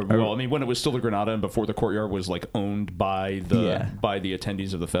Artmore, when it was still the Granada and before the courtyard was like owned by the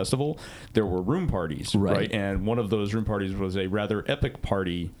attendees of the festival, there were room parties, right? And one of those room parties was a rather epic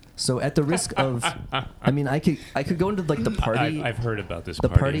party. So at the risk of, I could go into like the party. I've heard about this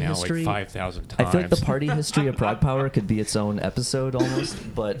party now history like 5,000 times. I feel like the party history of ProgPower could be its own episode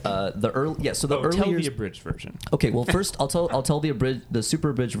almost. But the early years. Tell the abridged version. Okay, well first I'll tell the super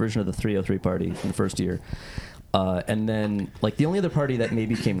abridged version of the 303 party from the first year, and then like the only other party that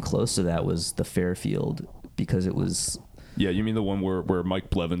maybe came close to that was the Fairfield, because it was. Yeah, you mean the one where Mike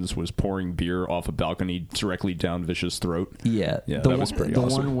Blevins was pouring beer off a balcony directly down Vicious' throat? Yeah, that was pretty awesome.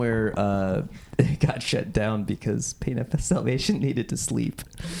 The one where it got shut down because Pain of Salvation needed to sleep.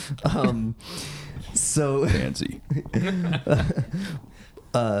 So fancy.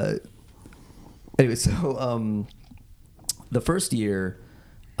 Anyway, so the first year,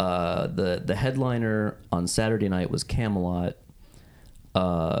 the headliner on Saturday night was Camelot.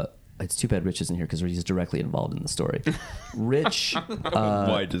 It's too bad Rich isn't here because he's directly involved in the story. Rich,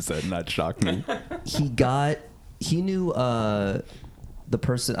 why does that not shock me? He knew the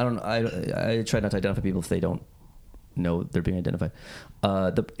person. I try not to identify people if they don't know they're being identified.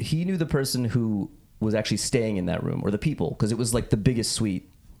 He knew the person who was actually staying in that room, or the people, because it was like the biggest suite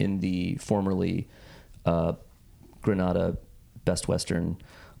in the formerly Granada Best Western,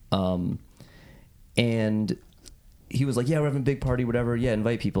 and he was like, yeah, we're having a big party, whatever. Yeah,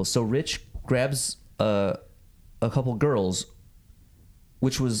 invite people. So Rich grabs a couple girls,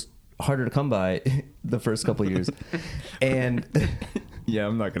 which was harder to come by the first couple of years. And yeah,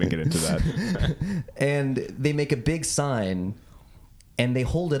 I'm not going to get into that. And they make a big sign, and they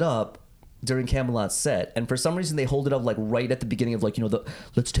hold it up during Camelot's set. And for some reason, they hold it up like right at the beginning of like, the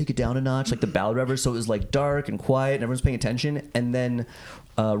let's take it down a notch, like the ballad rever. So it was like dark and quiet and everyone's paying attention. And then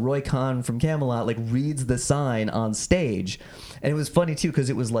Roy Khan from Camelot like reads the sign on stage. And it was funny too,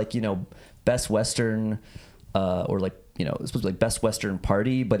 because it was like, Best Western, or like, it was supposed to be like Best Western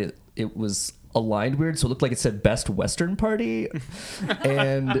Party, but it was aligned weird, so it looked like it said Best Western Party.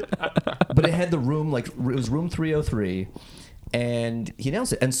 But it had the room, like it was room 303, and he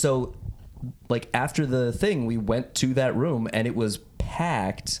announced it. And so like after the thing, we went to that room and it was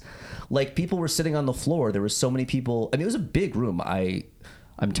packed. Like people were sitting on the floor. There were so many people. I mean, it was a big room.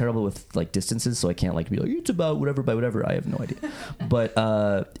 I'm terrible with like distances, so I can't like be like, it's about whatever by whatever. I have no idea. But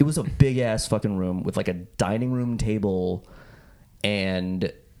it was a big ass fucking room with like a dining room table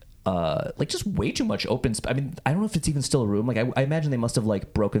and like just way too much open space. I mean, I don't know if it's even still a room. Like I imagine they must have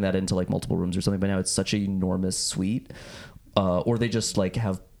like broken that into like multiple rooms or something, but now it's such an enormous suite. Or they just like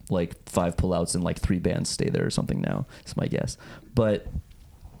have like 5 pullouts and like 3 bands stay there or something now. It's my guess. But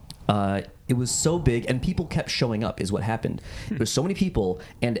it was so big, and people kept showing up is what happened. There was so many people,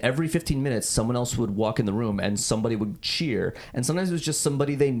 and every 15 minutes someone else would walk in the room and somebody would cheer. And sometimes it was just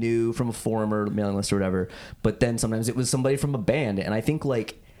somebody they knew from a forum or mailing list or whatever. But then sometimes it was somebody from a band. And I think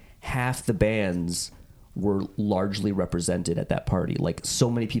like half the bands were largely represented at that party. Like so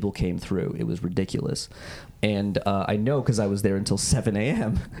many people came through. It was ridiculous. And I know because I was there until 7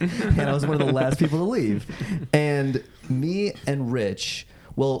 a.m. and I was one of the last people to leave. And me and Rich,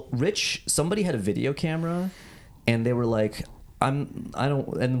 somebody had a video camera and they were like,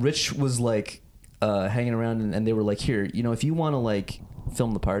 and Rich was like hanging around and they were like, here, if you want to like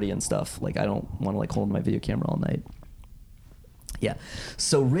film the party and stuff, like I don't want to like hold my video camera all night. Yeah.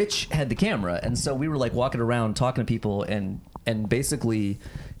 So Rich had the camera, and so we were like walking around talking to people, and basically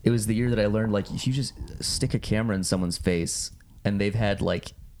it was the year that I learned like if you just stick a camera in someone's face and they've had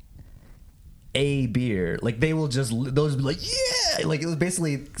like a beer, like they will just, those be like, yeah, like it was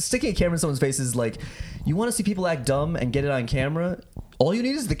basically sticking a camera in someone's face is like, you want to see people act dumb and get it on camera, all you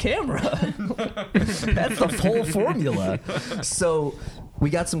need is the camera. That's the whole formula. So we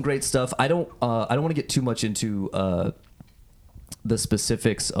got some great stuff. I don't want to get too much into the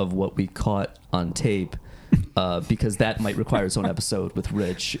specifics of what we caught on tape, because that might require its own episode with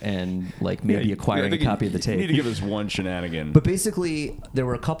Rich and like maybe acquiring a copy of the tape. You need to give us one shenanigan. But basically, there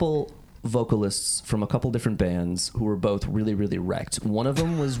were a couple vocalists from a couple different bands who were both really, really wrecked. One of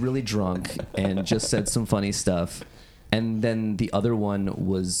them was really drunk and just said some funny stuff. And then the other one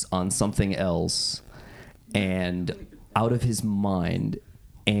was on something else and out of his mind.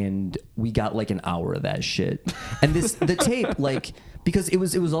 And we got like an hour of that shit. And the tape, like, because it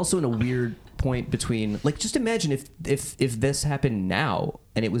was also in a weird point between, like, just imagine if this happened now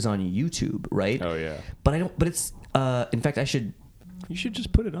and it was on YouTube, right? Oh yeah. But it's in fact You should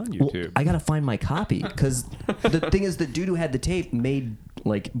just put it on YouTube. Well, I gotta find my copy because the thing is, the dude who had the tape made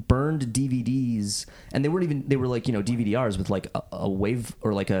like burned DVDs, and they were like, you know, DVD-Rs with like a wave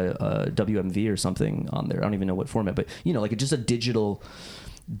or like a WMV or something on there. I don't even know what format, but you know, like just a digital,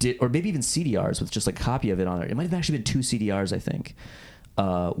 or maybe even CDRs with just like a copy of it on there. It might have actually been 2 CDRs, I think,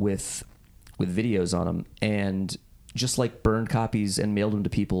 with videos on them, and just like burned copies and mailed them to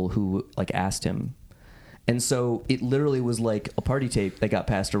people who like asked him. And so it literally was like a party tape that got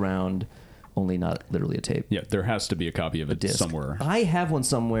passed around, only not literally a tape. Yeah, there has to be a copy of it somewhere. I have one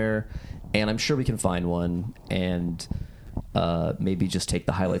somewhere, and I'm sure we can find one, and maybe just take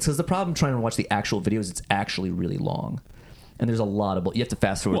the highlights. Because the problem trying to watch the actual video is it's actually really long. And there's a lot of, you have to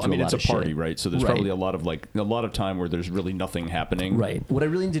fast forward through a lot of shit. It's a party, right? So there's probably a lot of time where there's really nothing happening. Right. What I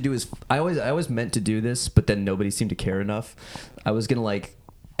really need to do is, I always meant to do this, but then nobody seemed to care enough. I was going to like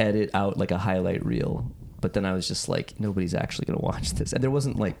edit out like a highlight reel. But then I was just like, nobody's actually going to watch this. And there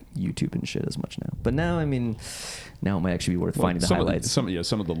wasn't like YouTube and shit as much now. But now, I mean, now it might actually be worth finding the highlights. Some of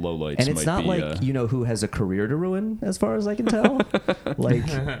the lowlights. And it's not like, you know, who has a career to ruin, as far as I can tell. Like,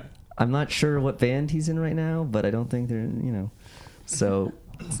 I'm not sure what band he's in right now, but I don't think they're, you know. So,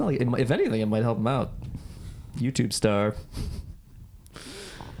 it's not like, if anything, it might help him out. YouTube star.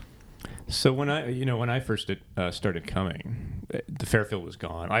 So when I first started coming, the Fairfield was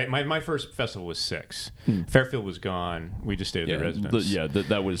gone. My first festival was 6. Fairfield was gone. We just stayed at the residence.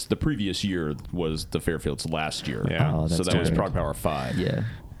 That was the previous year was the Fairfield's last year. Yeah, so that was ProgPower 5. Yeah,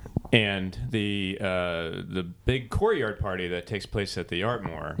 and the big courtyard party that takes place at the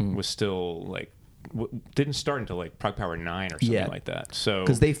Artmore was still like. Didn't start until like ProgPower 9 or something like that. So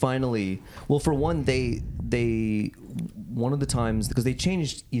because they finally, well, for one, they one of the times, because they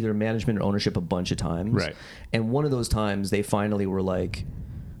changed either management or ownership a bunch of times, right? And one of those times they finally were like,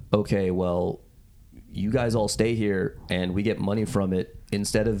 okay, well, you guys all stay here and we get money from it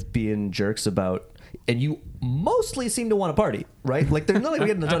instead of being jerks about. And you mostly seem to want to party, right? Like, they're not like we're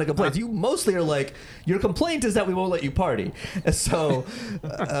getting a ton of complaints. You mostly are like, your complaint is that we won't let you party. So,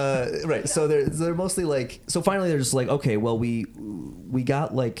 right. So they're mostly like, so finally they're just like, okay, well, we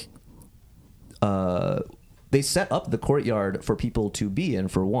got like, they set up the courtyard for people to be in,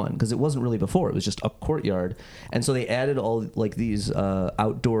 for one, because it wasn't really before. It was just a courtyard. And so they added all like these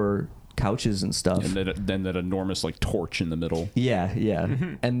outdoor couches and stuff, and then that enormous like torch in the middle. Yeah.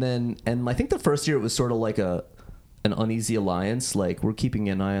 And I think the first year it was sort of like an uneasy alliance, like, we're keeping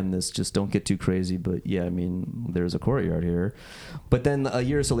an eye on this, just don't get too crazy, but yeah, I mean, there's a courtyard here. But then a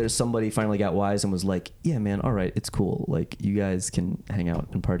year or so later, somebody finally got wise and was like, yeah, man, all right, it's cool, like, you guys can hang out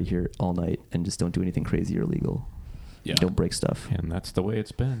and party here all night and just don't do anything crazy or illegal. Don't break stuff. And that's the way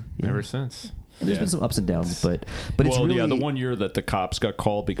it's been ever since. And there's been some ups and downs, but it's really... the one year that the cops got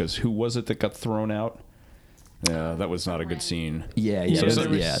called because who was it that got thrown out? Yeah, that was not a good scene. Yeah. There was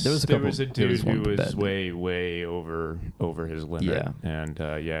a dude who was way over his limit. Yeah. And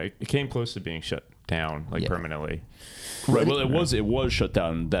it came close to being shut down permanently. Right. Well, it was shut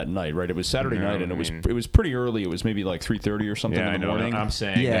down that night, right? It was Saturday night, and it was pretty early. It was maybe like 3:30 or something in the morning. I'm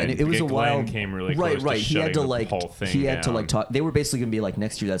saying. Yeah, and it was a while. Came really close to he had to like the whole thing he had down. to like talk. They were basically gonna be like,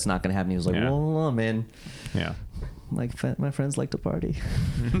 next year that's not gonna happen. He was like, well, hold on, man. Yeah. Like, my friends like to party.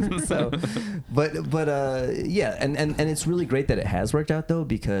 So, but yeah, and it's really great that it has worked out though,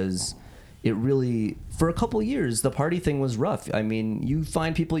 because it really, for a couple of years, the party thing was rough. I mean, you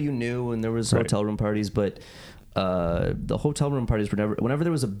find people you knew, and there was hotel room parties, but the hotel room parties were whenever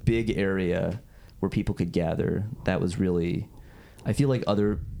there was a big area where people could gather, that was really, I feel like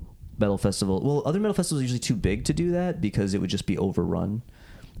other metal festivals are usually too big to do that because it would just be overrun.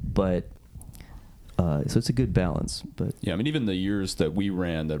 But So it's a good balance, but yeah, I mean, even the years that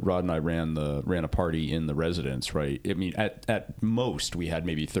Rod and I ran a party in the residence, right? I mean, at most we had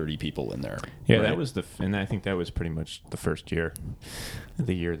maybe 30 people in there. Yeah, right? that was and I think that was pretty much the first year,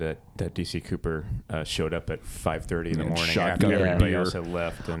 the year that DC Cooper showed up at 5:30 in the morning after everybody else had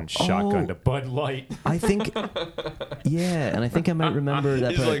left and shotgunned a Bud Light. I think, yeah, and I think I might remember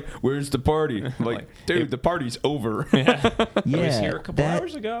that. He's like, "Where's the party?" I'm like, dude, the party's over. Yeah, I was here a couple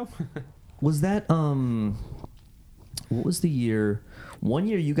hours ago. Was that what was the year? One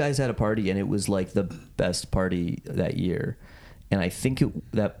year you guys had a party and it was like the best party that year, and I think I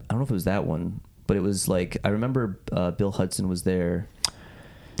don't know if it was that one, but it was like I remember Bill Hudson was there.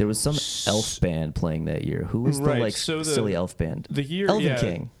 There was some elf band playing that year. Who was the silly elf band? The year Elven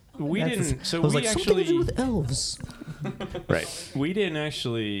King. We didn't. So I was we like actually something to do with elves. Right. We didn't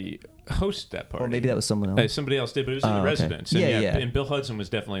actually host that party. Or maybe that was someone else. Somebody else did, but it was in the residence. And yeah. And Bill Hudson was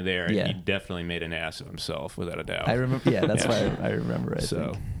definitely there, and he definitely made an ass of himself, without a doubt. I remember. Yeah, that's why I remember it.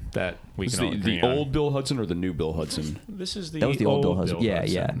 So that we can all the old Bill Hudson or the new Bill Hudson? This is that was the old Bill Hudson.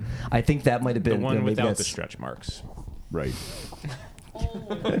 Yeah. I think that might have been the one without the stretch marks. Right.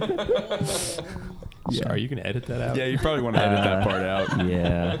 Yeah. Sorry, you can edit that out? Yeah, you probably want to edit that part out.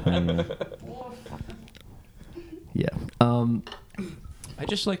 Yeah. Yeah. I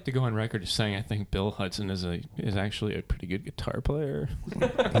just like to go on record as saying I think Bill Hudson is actually a pretty good guitar player.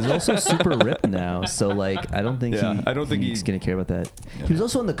 He's also super ripped now, so like I don't think he's gonna care about that. Yeah. He was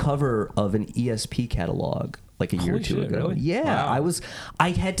also on the cover of an ESP catalog like a year or two ago. Really? Yeah, wow.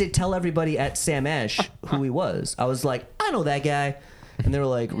 I had to tell everybody at Sam Ash who he was. I was like, I know that guy. And they were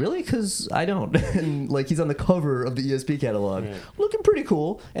like, really? Because I don't. And like he's on the cover of the ESP catalog, looking pretty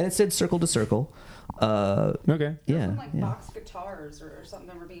cool. And it said Circle to Circle. Okay. Yeah. Some, like box guitars or something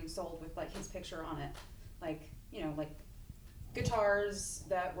that were being sold with like his picture on it, like like guitars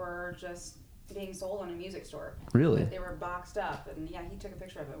that were just being sold on a music store. Really? But they were boxed up, and he took a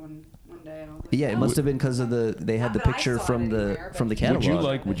picture of it one day. And I was like, it must have been because of they had the picture from the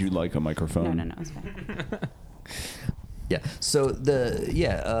catalog. Would you like a microphone? No, it's fine. Yeah. So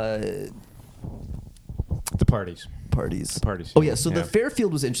the parties. Oh yeah. So the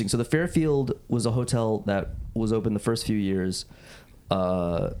Fairfield was interesting. So the Fairfield was a hotel that was open the first few years.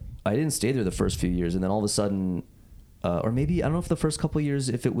 I didn't stay there the first few years, and then all of a sudden, or maybe I don't know if the first couple of years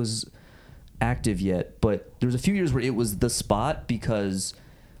if it was active yet, but there was a few years where it was the spot because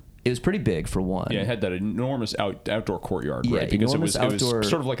it was pretty big for one. Yeah, it had that enormous outdoor courtyard, right? Because it was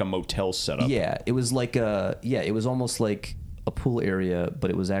sort of like a motel setup. Yeah, it was like it was almost like a pool area,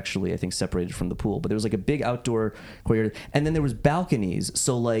 but it was actually I think separated from the pool. But there was like a big outdoor courtyard, and then there was balconies.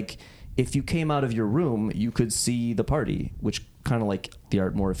 So like if you came out of your room, you could see the party, which kind of like the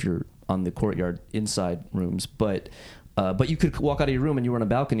art more if you're on the courtyard inside rooms, but you could walk out of your room and you were on a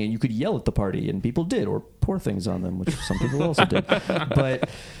balcony and you could yell at the party, and people did, or pour things on them, which some people also did. But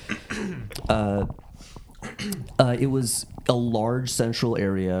it was a large central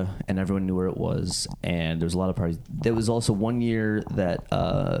area, and everyone knew where it was, and there was a lot of parties. There was also one year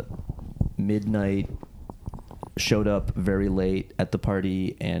that Midnight showed up very late at the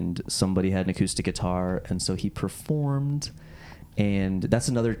party, and somebody had an acoustic guitar, and so he performed. And that's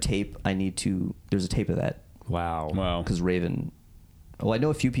another tape there's a tape of that. Wow. Because Raven... Well, I know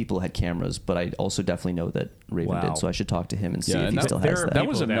a few people had cameras, but I also definitely know that Raven did, so I should talk to him and see if he still has that. That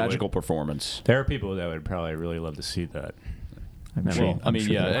was a magical performance. There are people that would probably really love to see that.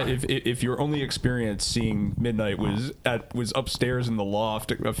 If your only experience seeing Midnight was upstairs in the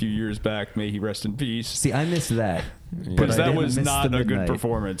loft a few years back, may he rest in peace. See, I missed that. Because that was not a good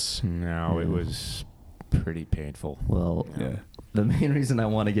performance. No, it was pretty painful. Well, the main reason I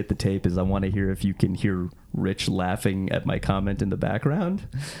want to get the tape is I want to hear if you can hear Rich laughing at my comment in the background,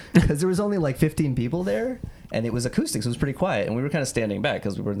 because there was only like 15 people there, and it was acoustic, so it was pretty quiet, and we were kind of standing back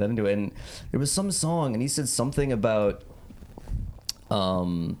because we weren't that into it. And there was some song, and he said something about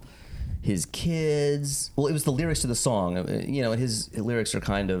his kids. Well, it was the lyrics to the song. His lyrics are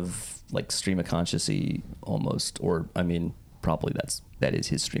kind of like stream of consciousness-y almost, or I mean, probably that is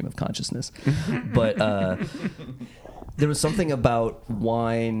his stream of consciousness, but. There was something about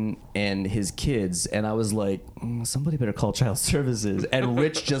wine and his kids, and I was like, somebody better call child services. And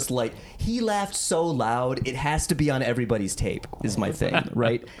Rich just he laughed so loud, it has to be on everybody's tape, is my thing,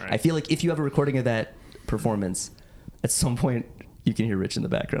 right? I feel like if you have a recording of that performance, at some point you can hear Rich in the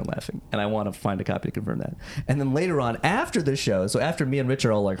background laughing, and I want to find a copy to confirm that. And then later on, after the show, so after me and Rich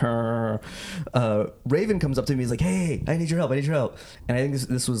are all like, Raven comes up to me, he's like, hey, I need your help. And I think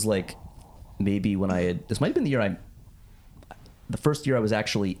this was like maybe when this might have been the first year I was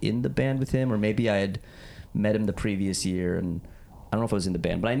actually in the band with him, or maybe I had met him the previous year, and don't know if I was in the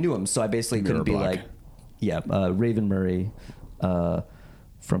band, but I knew him, so I basically couldn't be like, Raven Murray,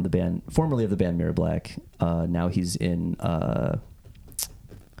 from the band, formerly of the band Mirror Black. Now he's in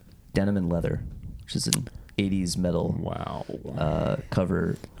Denim and Leather, which is an 80s metal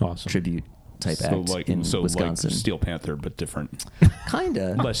cover tribute type act in Wisconsin. Like Steel Panther, but different.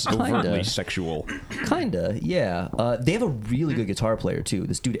 Kinda. Less overtly sexual. Kinda, yeah. They have a really good guitar player, too.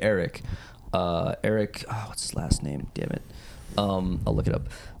 This dude, Eric. What's his last name? Damn it. I'll look it up.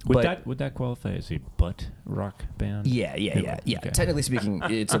 Would that qualify as a butt rock band? Yeah. Okay. Technically speaking,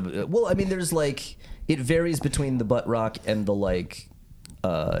 it's there's like, it varies between the butt rock and the like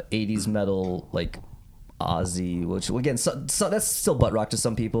 80s metal, like Ozzy, which again, so that's still butt rock to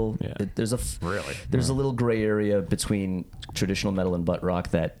some people. Yeah. There's a little gray area between traditional metal and butt rock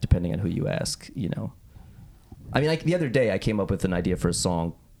that, depending on who you ask, you know. I mean, like the other day, I came up with an idea for a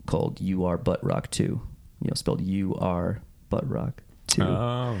song called "You Are Butt Rock 2," spelled "U-R Butt Rock 2."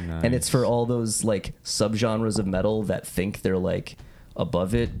 Oh, nice. And it's for all those like subgenres of metal that think they're like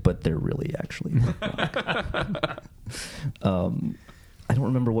above it, but they're really actually butt rock. I don't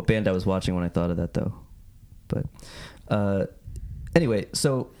remember what band I was watching when I thought of that though. But anyway,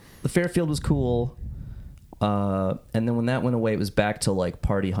 so the Fairfield was cool. And then when that went away, it was back to like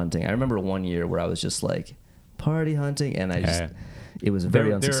party hunting. I remember one year where I was just like party hunting, and it was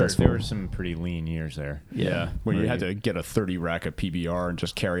very unsuccessful. There were some pretty lean years there. Yeah. Where you had to get a 30 rack of PBR and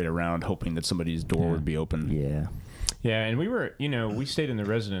just carry it around hoping that somebody's door would be open. Yeah. Yeah. And we were, we stayed in the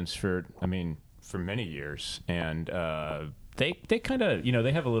residence for many years. And, they kind of,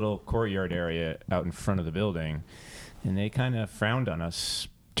 they have a little courtyard area out in front of the building, and they kind of frowned on us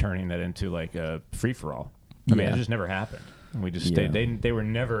turning that into like a free-for-all. I mean, it just never happened. We just stayed. They were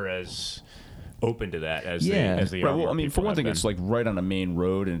never as open to that as the right. Well, I mean, for one thing, it's like right on a main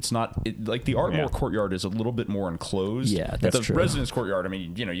road, and it's not like the Ardmore courtyard is a little bit more enclosed. Yeah, that's true. The residence courtyard, I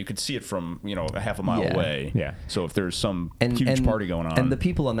mean, you could see it from a half a mile away. Yeah. So if there's some huge party going on, and the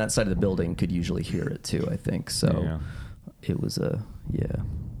people on that side of the building could usually hear it too, I think. So. Yeah. It was I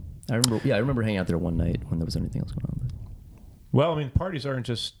remember hanging out there one night when there was anything else going on. But. Well, I mean, parties aren't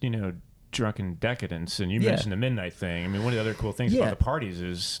just drunken decadence, and you mentioned the midnight thing. I mean, one of the other cool things about the parties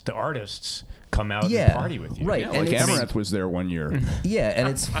is the artists come out and party with you. Right. Yeah, and like Amaranth was there one year. Yeah, and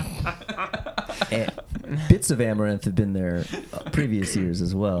it's bits of Amaranth have been there previous years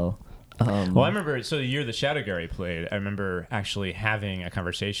as well. Well, I remember, the year the Shadowgary played, I remember actually having a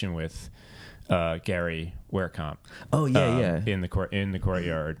conversation with Gary Werekamp. Oh yeah. In the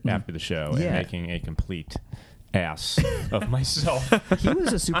courtyard after the show, and making a complete ass of myself. He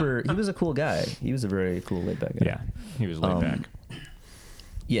was a cool guy. He was a very cool laid back guy. Yeah, he was laid back.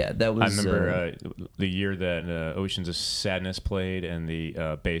 Yeah, that was. I remember the year that Oceans of Sadness played, and the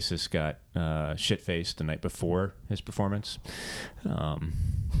bassist got shit-faced the night before his performance. I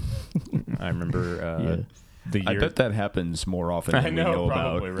remember the year. I bet that happens more often than we know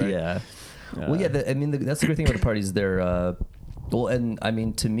probably, about. Right? Yeah. Well, yeah. That's the great thing about the parties. They're well, and I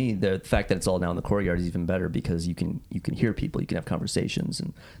mean, to me, the fact that it's all now in the courtyard is even better because you can hear people, you can have conversations,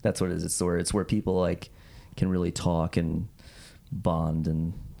 and that's what it is. It's where people like can really talk and bond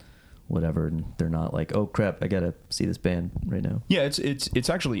and whatever, and they're not like, oh crap, I gotta see this band right now. Yeah, it's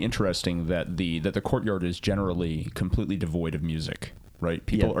actually interesting that the courtyard is generally completely devoid of music. Right,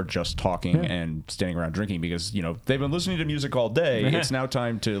 people are just talking and standing around drinking because they've been listening to music all day. It's now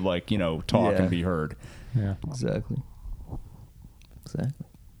time to talk and be heard. Yeah, exactly.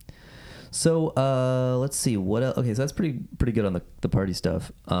 So let's see what else. Okay, so that's pretty good on the party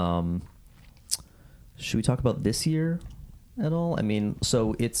stuff. Should we talk about this year at all? I mean,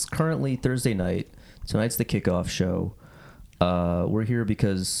 so it's currently Thursday night. Tonight's the kickoff show. We're here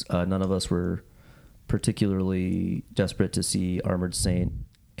because none of us were particularly desperate to see Armored Saint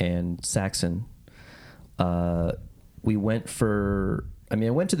and Saxon. We went I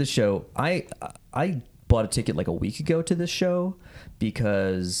went to the show. I bought a ticket like a week ago to this show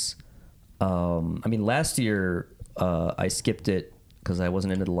because, last year I skipped it because I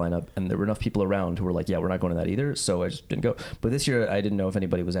wasn't into the lineup, and there were enough people around who were like, yeah, we're not going to that either, so I just didn't go. But this year I didn't know if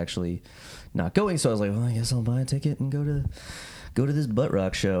anybody was actually not going, so I was like, well, I guess I'll buy a ticket and go to this butt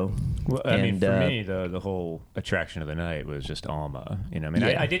rock show. Well, I mean, for me, the whole attraction of the night was just Alma.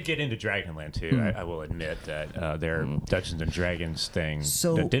 I did get into Dragonland too. I will admit that their Dungeons and Dragons thing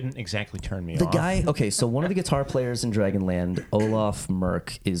that didn't exactly turn me off. So one of the guitar players in Dragonland, Olaf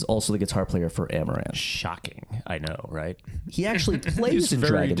Merk, is also the guitar player for Amaranth. Shocking, I know, right? He actually plays in Dragonland. He's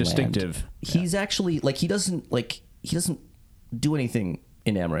very distinctive. He's actually he doesn't do anything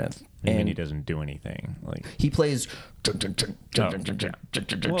in Amaranth. And he doesn't do anything. Like he plays. That's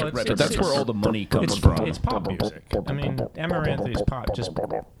where all the money comes from. It's pop music. I mean, Amaranth is pop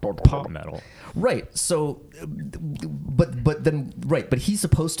metal. Right. So, but he's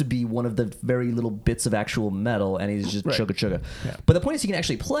supposed to be one of the very little bits of actual metal, and he's just chugga chugga. Yeah. But the point is, he can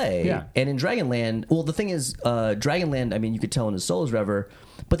actually play. Yeah. And in Dragonland, well, the thing is, Dragonland. I mean, you could tell in his solos, whatever.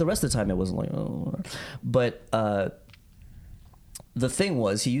 But the rest of the time, it wasn't like, oh. But the thing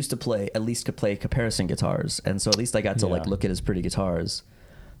was, he used to could play comparison guitars, and so at least I got to like look at his pretty guitars.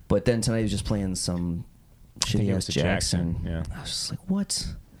 But then tonight he was just playing some shitty ass Jackson. Yeah. I was just like, what?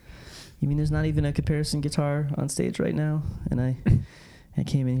 You mean there's not even a comparison guitar on stage right now? And I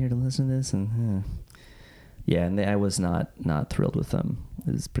came in here to listen to this, and and I was not thrilled with them.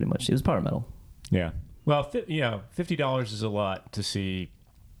 It was power metal. Yeah. Well, $50 is a lot to see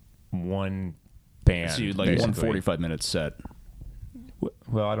one band. So you'd like one 45-minute set.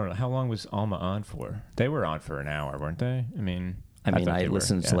 Well, I don't know. How long was Alma on for? They were on for an hour, weren't they? I mean, I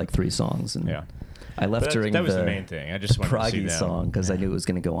listened to like 3 songs, and I left during that was the main thing. I just wanted to see them. song because I knew it was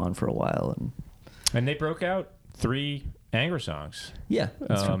going to go on for a while, and they broke out 3 Anger songs. Yeah,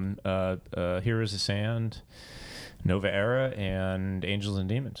 that's Here Is the Sand, Nova Era, and Angels and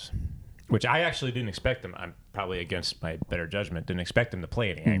Demons. Which I actually didn't expect them. I'm probably against my better judgment. Didn't expect them to play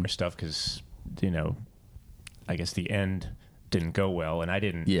any Anger stuff because, I guess the end didn't go well, and I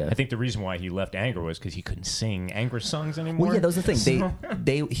didn't. Yeah. I think the reason why he left Anger was because he couldn't sing Anger songs anymore. Well, yeah, that was the thing.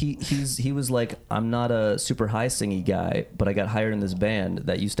 He was like, I'm not a super high singy guy, but I got hired in this band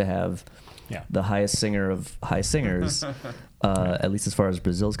that used to have the highest singer of high singers, at least as far as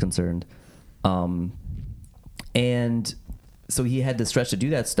Brazil's concerned, and so he had to stretch to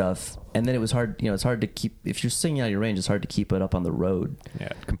do that stuff, and then it was hard. It's hard to keep if you're singing out of your range. It's hard to keep it up on the road. Yeah,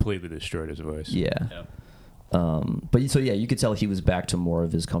 completely destroyed his voice. Yeah. But so you could tell he was back to more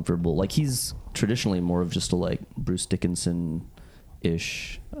of his comfortable. Like he's traditionally more of just a like Bruce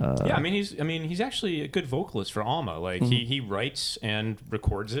Dickinson-ish. He's actually a good vocalist for Alma. Like he writes and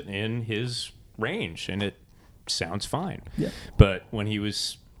records it in his range, and it sounds fine. Yeah. But when he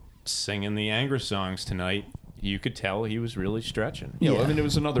was singing the Anger songs tonight, you could tell he was really stretching. It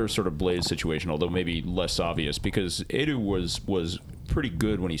was another sort of Blaze situation, although maybe less obvious, because Edu was pretty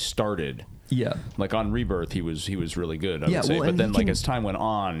good when he started. Yeah, like on Rebirth, he was really good. I would say, but then as time went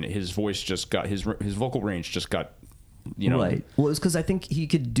on, his voice just got his vocal range just got, right. Well, it was because I think he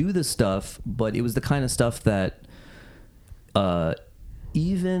could do the stuff, but it was the kind of stuff that,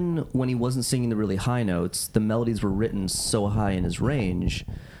 even when he wasn't singing the really high notes, the melodies were written so high in his range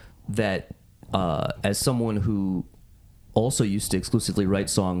that. As someone who also used to exclusively write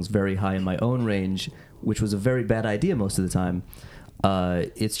songs very high in my own range, which was a very bad idea most of the time,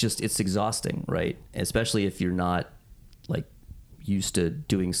 it's exhausting, right? Especially if you're not like used to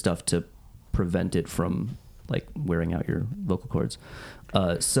doing stuff to prevent it from like wearing out your vocal cords.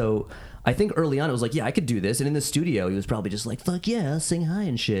 So I think early on it was like, yeah, I could do this. And in the studio, he was probably just like, fuck yeah, sing high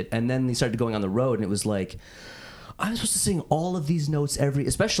and shit. And then he started going on the road, and it was like, I'm supposed to sing all of these notes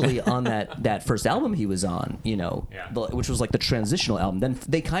especially on that first album he was on, which was like the transitional album. Then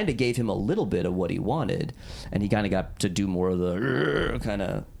they kind of gave him a little bit of what he wanted, and he kind of got to do more of the kind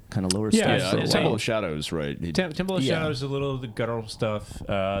of lower stuff. Yeah, Temple of Shadows, right? Temple of Shadows, a little of the guttural stuff.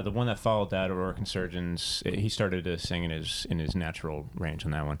 The one that followed that, Aurora Consurgence, he started to sing in his natural range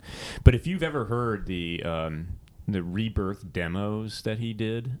on that one. But if you've ever heard the Rebirth demos that he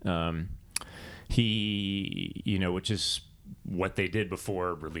did. He, which is what they did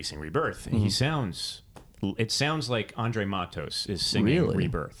before releasing Rebirth. Mm-hmm. It sounds like Andre Matos is singing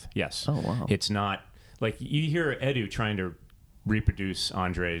Rebirth. Yes. Oh, wow. It's not like you hear Edu trying to reproduce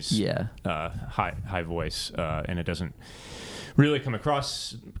Andre's high voice, and it doesn't really come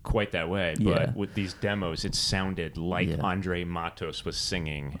across quite that way. But with these demos, it sounded like Andre Matos was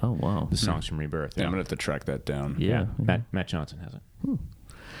singing the songs from Rebirth. Yeah, I'm going to have to track that down. Yeah. Matt Johnson has it.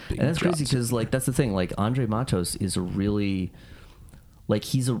 And that's crazy because, like, that's the thing. Like, Andre Matos is he's a really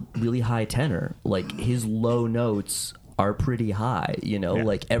high tenor. Like, his low notes are pretty high,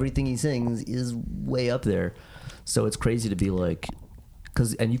 Like, everything he sings is way up there. So it's crazy to be like,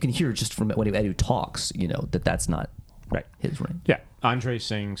 and you can hear just from when Edu talks, that's not his range. Yeah. Andre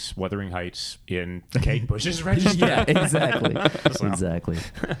sings Wuthering Heights in Kate Bush's register. Yeah, exactly. Exactly.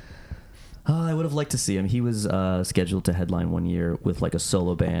 I would have liked to see him. He was scheduled to headline one year with like a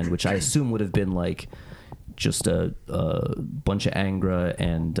solo band, which I assume would have been like just a bunch of Angra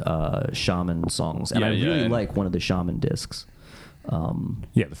and Shaman songs. And I really like one of the Shaman discs.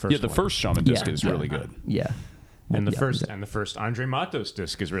 The first Shaman disc is really good. Yeah. And the first Andre Matos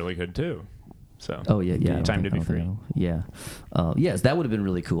disc is really good too. So Time to Be Free. Yes, that would have been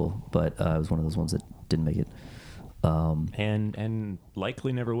really cool, but it was one of those ones that didn't make it. And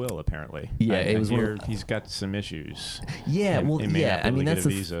likely never will, apparently. Yeah, it was. He's got some issues. Yeah, I mean that's a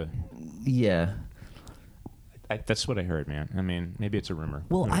visa. Yeah. That's what I heard, man. I mean, maybe it's a rumor.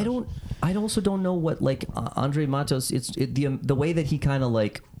 Well, I also don't know what like Andre Matos. The way that he kind of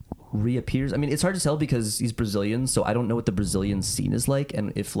like reappears. I mean, it's hard to tell because he's Brazilian, so I don't know what the Brazilian scene is like,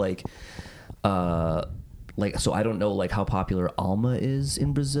 and if so I don't know like how popular Alma is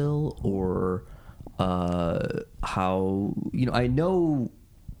in Brazil, or how I know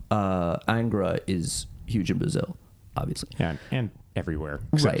Angra is huge in Brazil, obviously. Yeah, and everywhere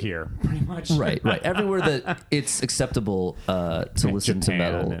except here, pretty much. Right. Everywhere that it's acceptable to listen Japan to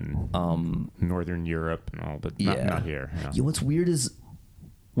metal, and Northern Europe and all, but not here. Yeah, what's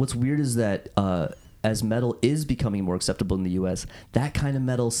weird is that as metal is becoming more acceptable in the U.S., that kind of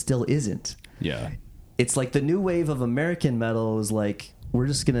metal still isn't. Yeah, it's like the new wave of American metal is like, we're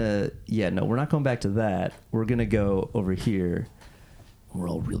just gonna we're not going back to that. We're gonna go over here. We're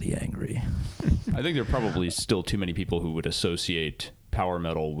all really angry. I think there are probably still too many people who would associate power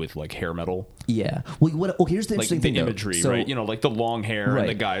metal with like hair metal. Yeah. Well, here's the interesting thing, the imagery, right? Like the long hair and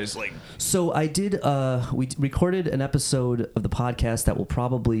the guys like. So I did. We recorded an episode of the podcast that will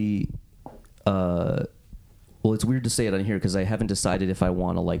probably. Well, it's weird to say it on here because I haven't decided if I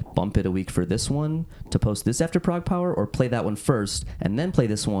want to like bump it a week for this one to post this after ProgPower, or play that one first and then play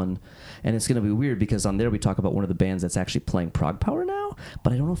this one. And it's going to be weird because on there we talk about one of the bands that's actually playing ProgPower now,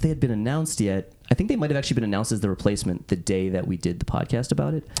 but I don't know if they had been announced yet. I think they might have actually been announced as the replacement the day that we did the podcast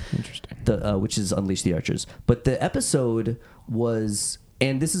about it. Interesting. Which is Unleash the Archers. But the episode was,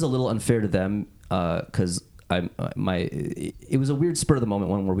 and this is a little unfair to them because it was a weird spur of the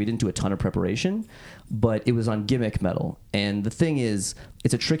moment one where we didn't do a ton of preparation, but it was on gimmick metal. And the thing is,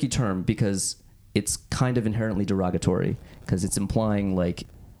 it's a tricky term because it's kind of inherently derogatory because it's implying like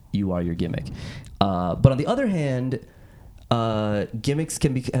you are your gimmick. But on the other hand, gimmicks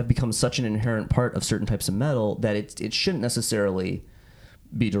have become such an inherent part of certain types of metal that it shouldn't necessarily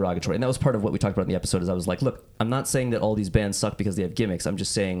be derogatory. And that was part of what we talked about in the episode. Is I was like, look, I'm not saying that all these bands suck because they have gimmicks. I'm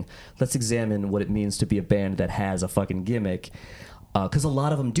just saying let's examine what it means to be a band that has a fucking gimmick, because a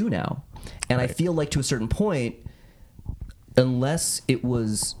lot of them do now. And I feel like to a certain point, unless it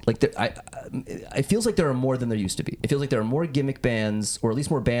was like it feels like there are more than there used to be. It feels like there are more gimmick bands, or at least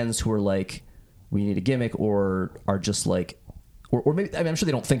more bands who are like, we need a gimmick, or are just like, or maybe, I mean, I'm sure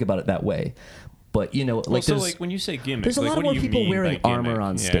they don't think about it that way. But, like, so like when you say gimmick, there's a lot of more people wearing armor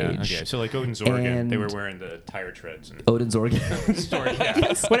on stage. Okay, so like Odin's Organ, they were wearing the tire treads. And Odin's Organ.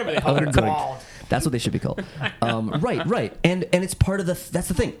 Yes. Whatever they call. That's what they should be called. Right. And it's part of that's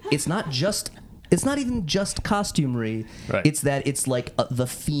the thing. It's not even just costumery. Right. It's that it's like the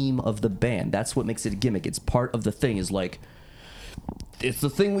theme of the band. That's what makes it a gimmick. It's part of the thing. Is like, it's the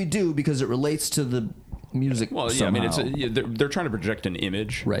thing we do because it relates to the music. Well, yeah, somehow. I mean, they're trying to project an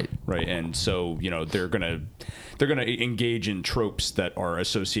image, right, and so they're gonna engage in tropes that are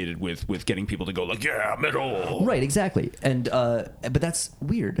associated with getting people to go like, yeah, metal, right, exactly, and but that's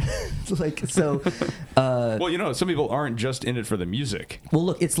weird, like so. Well, some people aren't just in it for the music. Well,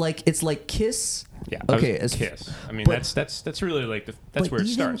 look, it's like Kiss. Yeah. Okay. Kiss. I mean, that's really like that's where it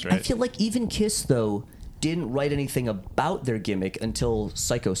starts, right? I feel like even Kiss though didn't write anything about their gimmick until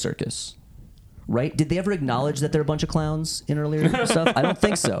Psycho Circus. Right? Did they ever acknowledge that they're a bunch of clowns in earlier stuff? I don't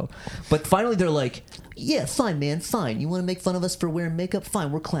think so. But finally they're like, yeah, fine, man, fine. You want to make fun of us for wearing makeup?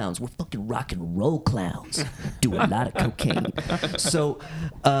 Fine, we're clowns. We're fucking rock and roll clowns. Do a lot of cocaine. So,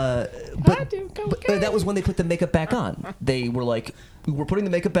 but that was when they put the makeup back on. They were like, we're putting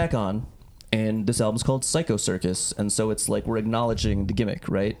the makeup back on, and this album's called Psycho Circus, and so it's like we're acknowledging the gimmick,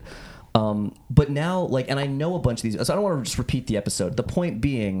 right? But now, like, and I know a bunch of these, so I don't want to just repeat the episode. The point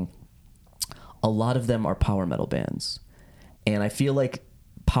being, a lot of them are power metal bands, and I feel like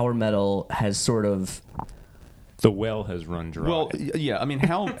power metal has sort of the well has run dry. Well, yeah, I mean,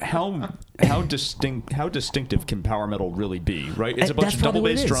 how distinctive can power metal really be? Right, it's a bunch of double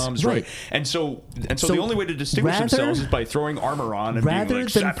bass drums, right? And so the only way to distinguish themselves is by throwing armor on and rather being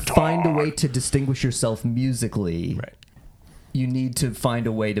like, than find a way to distinguish yourself musically, right. You need to find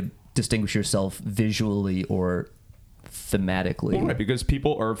a way to distinguish yourself visually or thematically. Well, right, because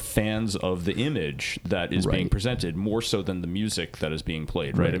people are fans of the image that is being presented more so than the music that is being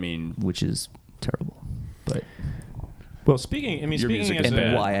played, right? I mean, which is terrible. But speaking as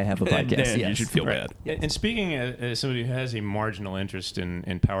why I have a podcast, yes. You should feel bad. Yeah, and speaking as somebody who has a marginal interest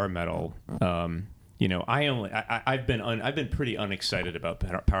in power metal, I've been pretty unexcited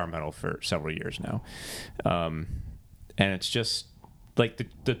about power metal for several years now, and it's just like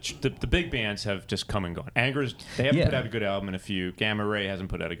the big bands have just come and gone. Anger's, they haven't put out a good album in a few. Gamma Ray hasn't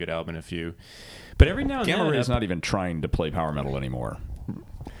put out a good album in a few. But every now and then... Gamma Ray's not even trying to play power metal anymore.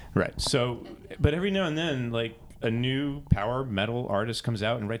 Right. So, but every now and then, like, a new power metal artist comes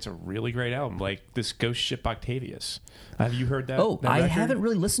out and writes a really great album, like this Ghost Ship Octavius. Have you heard that? Oh, that I record? haven't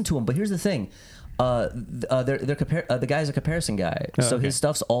really listened to him, but here's the thing. The guy's a comparison guy, so his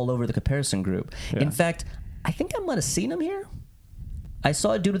stuff's all over the comparison group. Yeah. In fact, I think I might have seen him here. I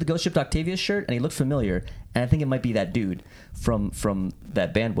saw a dude with the Ghost Ship Octavius shirt, and he looked familiar, and I think it might be that dude from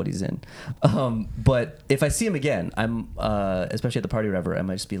that band what he's in. But if I see him again, I'm especially at the party or whatever, I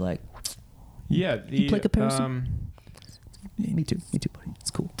might just be like, yeah, you play comparison? Yeah, me too, buddy. It's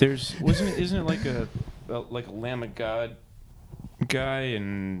cool. Isn't it like a Lamb of God guy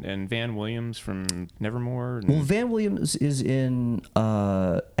and Van Williams from Nevermore? Well, Van Williams is in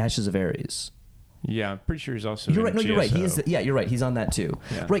Ashes of Aries. Yeah, I'm pretty sure he's also. You're right. No, GSO. you're right. He is. Yeah, you're right. He's on that too.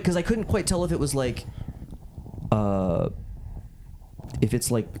 Yeah. Right, because I couldn't quite tell if it was like, if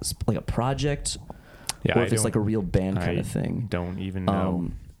it's like a project, or if it's like a real band kind of thing. Don't even know.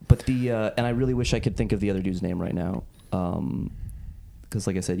 But and I really wish I could think of the other dude's name right now. Because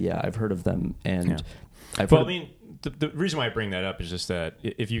like I said, yeah, I've heard of them, and I've. Well, I mean, the reason why I bring that up is just that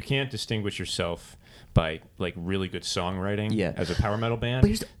if you can't distinguish yourself by like really good songwriting as a power metal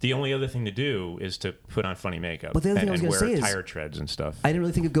band, the only other thing to do is to put on funny makeup and wear tire treads and stuff. I didn't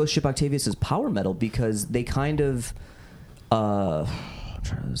really think of Ghost Ship Octavius as power metal because they kind of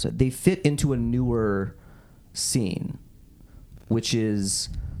they fit into a newer scene, which is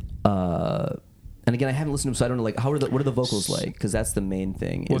and again, I haven't listened to them, so I don't know. Like, what are the vocals like? Because that's the main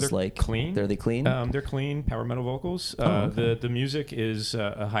thing. Well, is they're like clean. They're clean. They're clean power metal vocals. Okay. The music is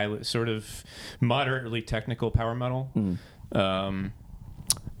a highly sort of moderately technical power metal. But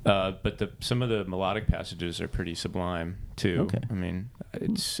some of the melodic passages are pretty sublime too. Okay. I mean,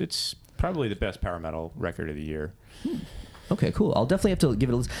 it's probably the best power metal record of the year. Okay, cool. I'll definitely have to give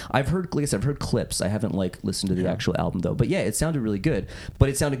it a listen. I've heard clips. I haven't listened to the actual album though. But yeah, it sounded really good. But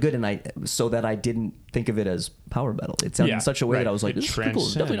it sounded good, so that I didn't think of it as power metal. It sounded in such a way that I was like, "This is cool.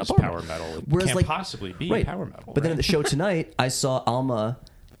 It's definitely not power metal. It can't possibly be power metal." But then at the show tonight, I saw Alma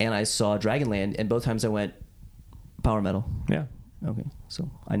and I saw Dragonland, and both times I went power metal. Yeah. Okay,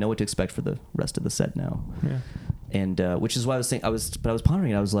 so I know what to expect for the rest of the set now. Yeah. And which is why I was saying I was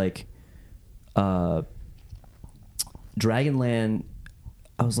pondering it. I was like, Dragonland,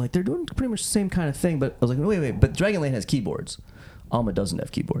 I was like, they're doing pretty much the same kind of thing, but I was like, wait, but Dragonland has keyboards. Alma doesn't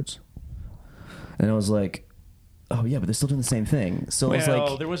have keyboards. And I was like, oh yeah, but they're still doing the same thing. So I was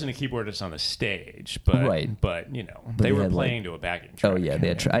like, there wasn't a keyboardist on the stage, but but you know, they were playing to a backing track. Oh yeah, they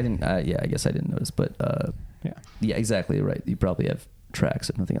had. I didn't. I guess I didn't notice, but yeah, exactly right. You probably have tracks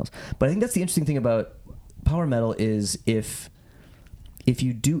if nothing else. But I think that's the interesting thing about power metal is if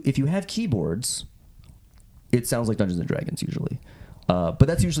you have keyboards, it sounds like Dungeons and Dragons usually. But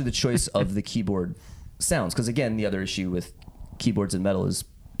that's usually the choice of the keyboard sounds. Because again, the other issue with keyboards and metal is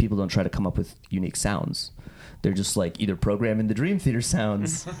people don't try to come up with unique sounds. They're just like either programming the Dream Theater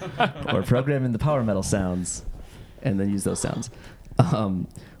sounds or programming the power metal sounds and then use those sounds.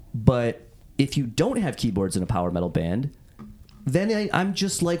 But if you don't have keyboards in a power metal band, then I'm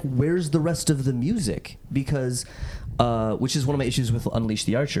just like, where's the rest of the music? Because, which is one of my issues with Unleash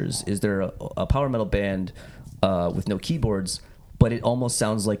the Archers, is they're a power metal band with no keyboards, but it almost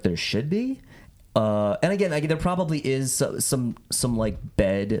sounds like there should be. And again, there probably is some like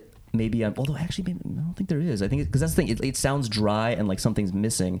bed, maybe. Although actually, maybe, I don't think there is. I think because that's the thing. It sounds dry and like something's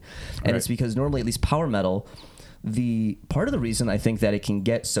missing, and it's because normally, at least power metal, the part of the reason I think that it can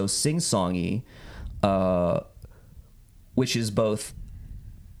get so sing-songy, which is both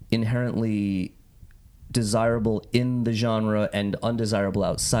inherently desirable in the genre and undesirable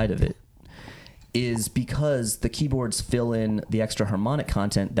outside of it, is because the keyboards fill in the extra harmonic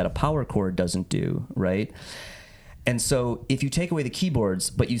content that a power chord doesn't do, right? And so if you take away the keyboards,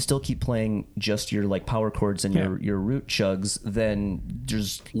 but you still keep playing just your like power chords and your root chugs, then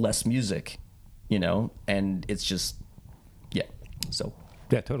there's less music, you know? And it's just, so.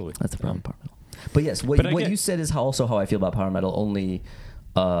 Yeah, totally. That's the problem with power metal. But yes, what you said is also how I feel about power metal, only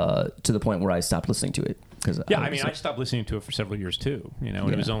to the point where I stopped listening to it. I stopped listening to it for several years too. You know,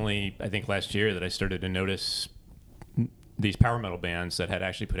 and it was only I think last year that I started to notice these power metal bands that had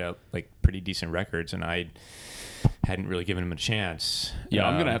actually put out like pretty decent records, and I hadn't really given them a chance. Yeah,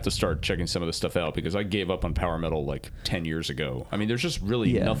 I'm gonna have to start checking some of this stuff out because I gave up on power metal like 10 years ago. I mean, there's just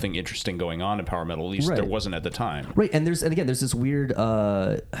really nothing interesting going on in power metal. At least there wasn't at the time. Right, and there's this weird.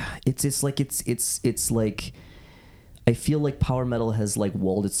 It's like I feel like power metal has like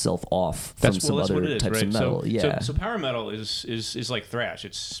walled itself off from some other types of metal. So power metal is like thrash.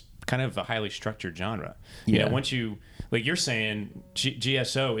 It's kind of a highly structured genre. Once you, like you're saying,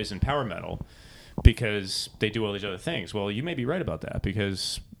 GSO isn't power metal because they do all these other things. Well, you may be right about that,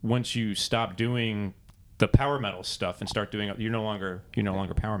 because once you stop doing the power metal stuff and start doing, you're no longer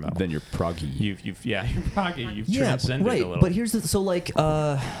power metal. Then you're proggy. You're proggy. You've transcended a little. But here's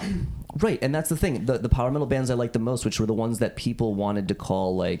right, and that's the thing. The power metal bands I like the most, which were the ones that people wanted to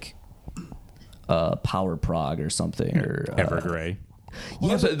call like power prog or something, or Evergrey.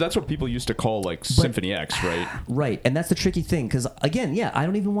 Well, that's what people used to call like Symphony X, right? Right, and that's the tricky thing, because again, I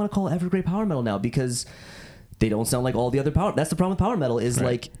don't even want to call Evergrey power metal now, because they don't sound like all the other power. That's the problem with power metal, is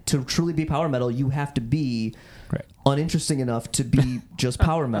like, to truly be power metal, you have to be uninteresting enough to be just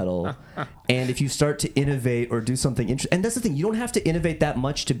power metal. And if you start to innovate or do something interesting, and that's the thing, you don't have to innovate that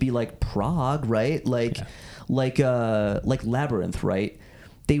much to be like prog, right? Like Labyrinth, right?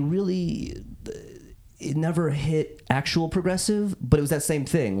 They really, it never hit actual progressive, but it was that same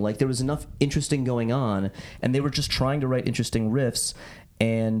thing. Like, there was enough interesting going on, and they were just trying to write interesting riffs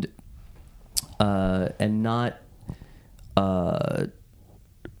and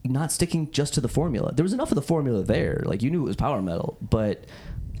not sticking just to the formula. There was enough of the formula there. Like, you knew it was power metal, but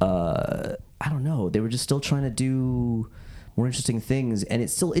I don't know. They were just still trying to do more interesting things, and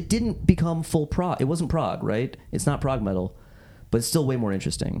it didn't become full prog. It wasn't prog, right? It's not prog metal, but it's still way more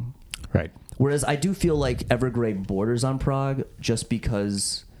interesting. Right. Whereas I do feel like Evergrey borders on prog, just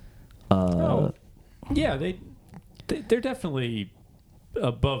because. They're definitely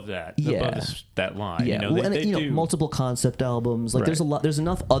above that. Above that line. Yeah, they do multiple concept albums. Like, there's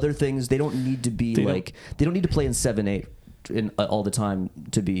enough other things. They don't need to be they don't need to play in 7/8 all the time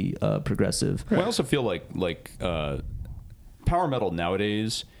to be progressive. Well, I also feel like power metal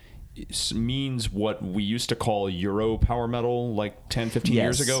nowadays means what we used to call Euro power metal like 10, 15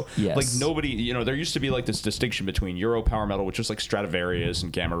 years ago. Yes. Like, nobody, there used to be like this distinction between Euro power metal, which was like Stradivarius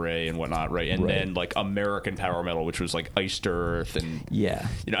and Gamma Ray and whatnot, right? And then like American power metal, which was like Iced Earth and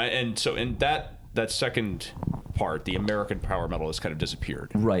and so in that second part, the American power metal has kind of disappeared,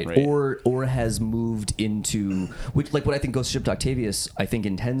 right? Or has moved into, which, like, what I think Ghost Ship to Octavius I think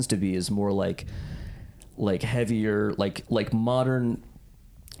intends to be, is more like heavier, like modern,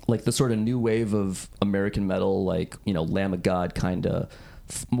 like the sort of new wave of American metal, like, Lamb of God kind of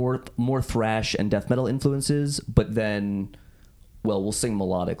more thrash and death metal influences, but then, we'll sing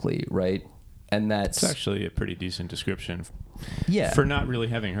melodically, right? And that's actually a pretty decent description. Yeah. For not really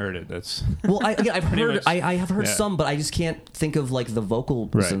having heard it, that's. Well, I've heard. I have heard some, but I just can't think of like the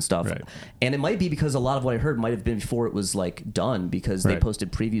vocals and stuff. Right. And it might be because a lot of what I heard might have been before it was like done, because they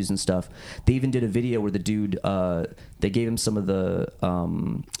posted previews and stuff. They even did a video where the dude, they gave him some of the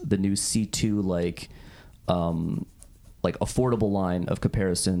new C2 like affordable line of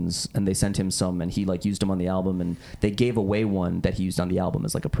comparisons, and they sent him some, and he like used them on the album, and they gave away one that he used on the album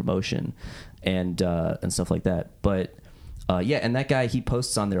as like a promotion and stuff like that. But and that guy, he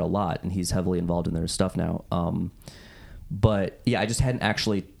posts on there a lot, and he's heavily involved in their stuff now. But I just hadn't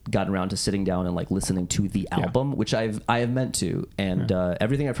actually gotten around to sitting down and like listening to the album, which I have meant to, and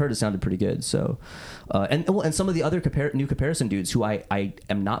everything I've heard has sounded pretty good. So, and some of the other new comparison dudes who I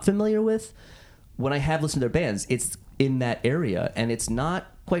am not familiar with, when I have listened to their bands, it's in that area, and it's not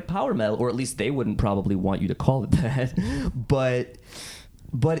quite power metal, or at least they wouldn't probably want you to call it that. but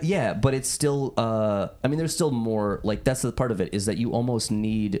it's still, there's still more, like, that's the part of it, is that you almost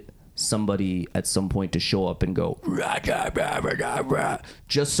need somebody at some point to show up and go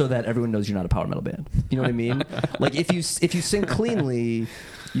just so that everyone knows you're not a power metal band. You know what I mean? Like, if you sing cleanly,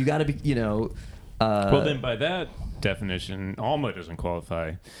 you got to be, well, then by that definition, Alma doesn't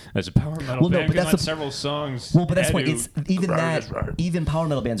qualify as a power metal band, but that's several songs. Well, but that's what it's even power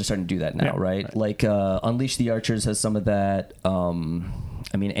metal bands are starting to do that now, right? Like Unleash the Archers has some of that.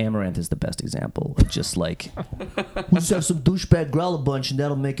 Amaranth is the best example of just like, we just have some douchebag growl a bunch and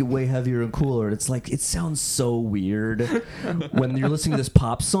that'll make it way heavier and cooler. And it's like, it sounds so weird when you're listening to this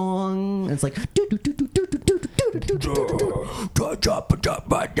pop song. It's like,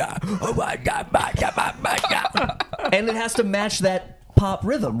 and it has to match that pop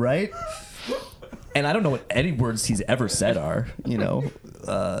rhythm, right? And I don't know what any words he's ever said are,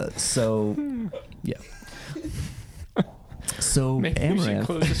 so yeah. So maybe Amaranth. we should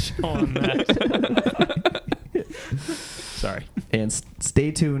close the show on that. Sorry. And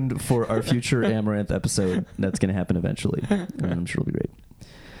stay tuned for our future Amaranth episode. That's going to happen eventually, and I'm sure it'll be great.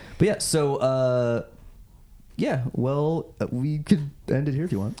 But we could end it here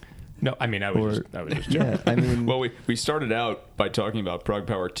if you want. No, I mean, I was just joking. Yeah, I mean... Well, we started out by talking about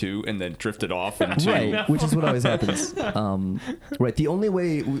ProgPower 2 and then drifted off into... Right, which is what always happens. Right, the only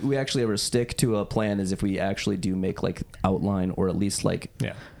way we actually ever stick to a plan is if we actually do make, like, outline or at least, like...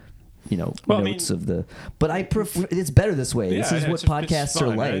 Yeah. You know, notes of the... But I prefer... It's better this way. Yeah, this is what podcasts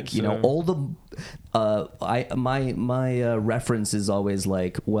fun, are like. Right? You know, all the... My reference is always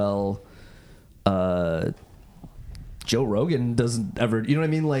like, well... Joe Rogan doesn't ever... You know what I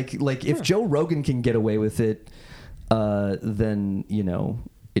mean? Like if Joe Rogan can get away with it, then, you know,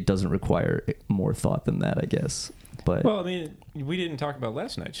 it doesn't require more thought than that, I guess. But well, I mean, we didn't talk about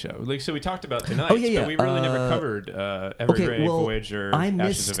last night's show. Like, so we talked about tonight's, but we really never covered Evergrey, Voyage, or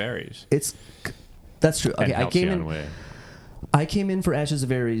Ashes of Ares. That's true. Okay, and I came in for Ashes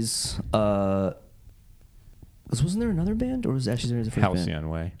of Ares. Wasn't there another band, or was Ashes of Ares the first band? Halcyon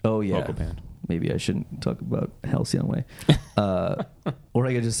Way. Oh yeah, local band. Maybe I shouldn't talk about Halcyon Way, or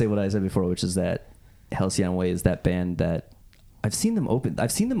I could just say what I said before, which is that Halcyon Way is that band that I've seen them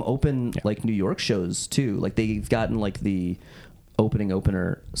open like New York shows too. Like they've gotten like the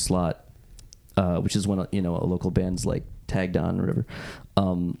opener slot, which is when a local band's like tagged on or whatever,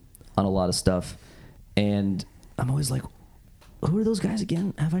 on a lot of stuff. And I'm always like, who are those guys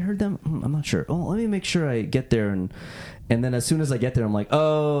again? Have I heard them? I'm not sure. Oh, let me make sure I get there. And then as soon as I get there, I'm like,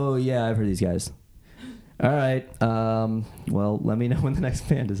 oh yeah, I've heard these guys. All right. Well, let me know when the next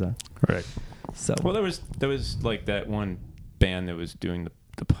band is on. Right. So well, there was like that one band that was doing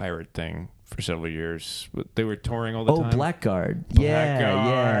the pirate thing for several years. They were touring all the time. Oh, Blackguard.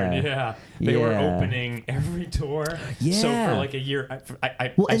 Yeah. They were opening every tour. Yeah. So for like a year,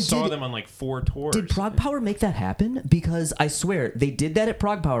 I saw them on like 4 tours. Did ProgPower make that happen? Because I swear, they did that at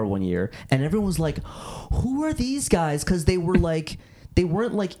ProgPower one year, and everyone was like, who are these guys? Because they were like... They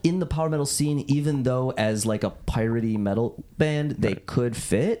weren't like in the power metal scene, even though as like a piratey metal band, they could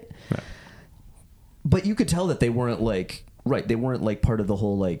fit. Right. But you could tell that they weren't like... Right, they weren't like part of the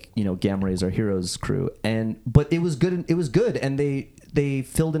whole like Gamma Rays Are Heroes crew, but it was good. It was good, and they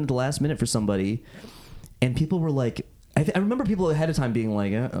filled in at the last minute for somebody, and people were like, I remember people ahead of time being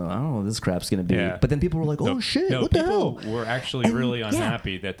like, I don't know what this crap's gonna be, but then people were like, oh shit, what the hell? People were actually really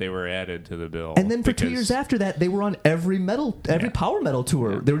unhappy that they were added to the bill. And then for 2 years after that, they were on every power metal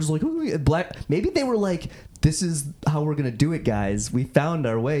tour. They were just like, ooh, maybe they were like, this is how we're gonna do it, guys. We found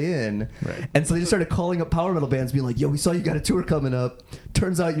our way in, and so they just started calling up power metal bands, being like, "Yo, we saw you got a tour coming up.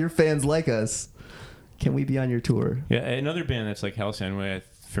 Turns out your fans like us. Can we be on your tour?" Yeah, another band that's like Halcyon Way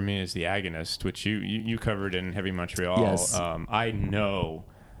for me is the Agonist, which you covered in Heavy Montreal. Yes. I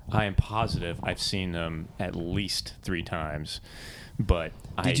am positive I've seen them at least 3 times, but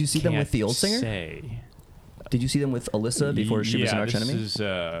did you see them with the old singer? Did you see them with Alyssa before she was an arch enemy?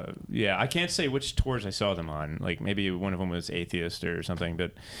 I can't say which tours I saw them on. Like maybe one of them was Atheist or something.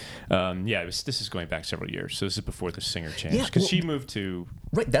 But this is going back several years. So this is before the singer changed because she moved to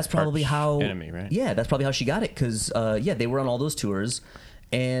That's probably how Enemy, right? Yeah, that's probably how she got it because they were on all those tours,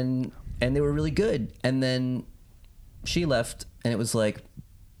 and they were really good. And then she left, and it was like,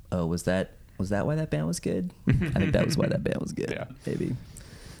 oh, was that why that band was good? I think that was why that band was good. Yeah, maybe.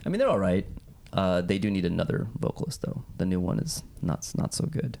 I mean, they're all right. They do need another vocalist, though. The new one is not so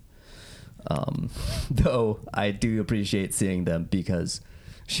good. Though I do appreciate seeing them because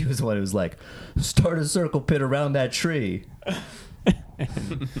she was the one who was like, start a circle pit around that tree.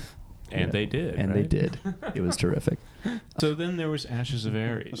 And they did. And they did. It was terrific. So then there was Ashes of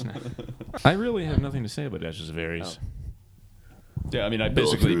Ares. I really have nothing to say about Ashes of Ares. Oh. Yeah, I mean, I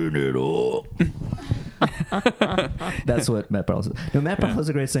basically... That's what Matt Barlow says. No, Matt Barlow's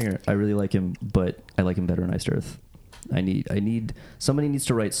a great singer. I really like him, but I like him better in Iced Earth. Somebody needs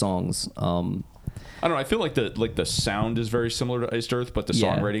to write songs. I don't know. I feel like the sound is very similar to Iced Earth, but the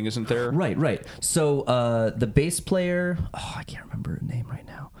songwriting isn't there. Right. So the bass player, I can't remember her name right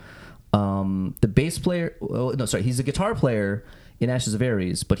now. The bass player, he's a guitar player in Ashes of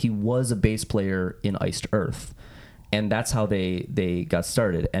Ares, but he was a bass player in Iced Earth, and that's how they got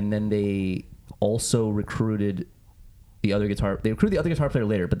started. And then they also recruited the other guitar. They recruited the other guitar player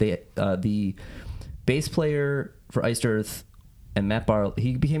later, but the bass player for Iced Earth and Matt Barlow,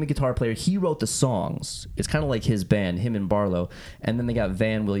 he became a guitar player. He wrote the songs. It's kind of like his band, him and Barlow. And then they got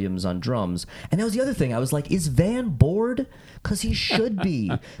Van Williams on drums. And that was the other thing. I was like, is Van bored? Because he should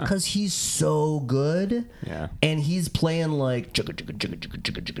be. Because he's so good. Yeah. And he's playing like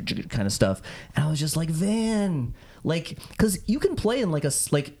kind of stuff. And I was just like, Van... Like, because you can play in like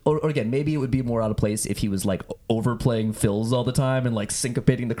or again, maybe it would be more out of place if he was like overplaying fills all the time and like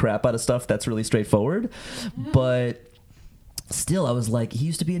syncopating the crap out of stuff that's really straightforward. But still, I was like, he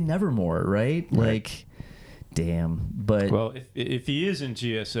used to be in Nevermore, right? Like, damn. But well, if he is in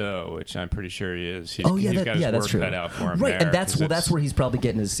GSO, which I'm pretty sure he is, he's got his work cut out for him. Right, there, and that's where he's probably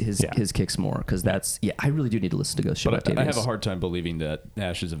getting his kicks more, because I really do need to listen to Ghost Ship Octavius. I have a hard time believing that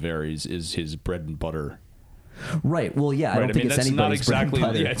Ashes of Ares is his bread and butter. Right. Well, yeah, I don't think it's anybody's bread and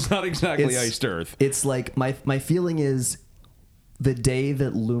butter. Yeah, it's not exactly Iced Earth. It's like my feeling is the day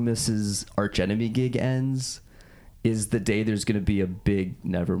that Loomis's Archenemy gig ends is the day there's going to be a big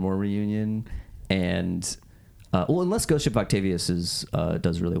Nevermore reunion, and unless Ghost Ship Octavius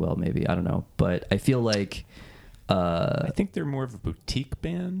does really well, maybe, I don't know, but I feel like I think they're more of a boutique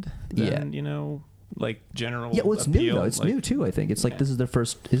band than like general. Yeah, well, it's appeal. new though. It's new too. I think it's like this is their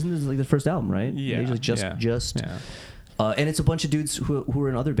first. Isn't this like their first album, right? Yeah, and it's a bunch of dudes who are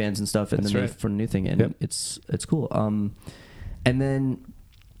in other bands and stuff, and then for a new thing, and it's cool. And then.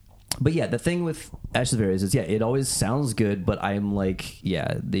 But yeah, the thing with Ashes of Ares is, it always sounds good, but I'm like,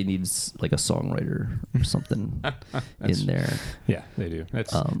 they need like a songwriter or something in there. Yeah, they do.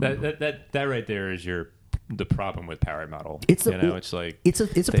 That's that right there is the problem with power metal. It's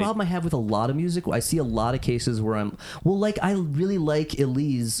a problem I have with a lot of music. I see a lot of cases where I really like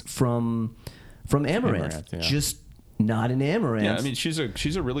Elise from Amaranth. Just not in Amaranth. Yeah, I mean she's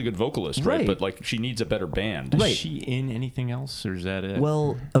a really good vocalist, right? But like she needs a better band. Is she in anything else, or is that it?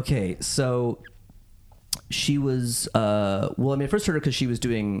 Well, okay, so she was. I first heard her because she was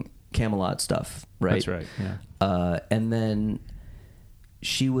doing Camelot stuff, right? That's right. Yeah. And then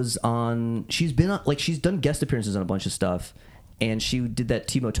she's been on, like, she's done guest appearances on a bunch of stuff, and she did that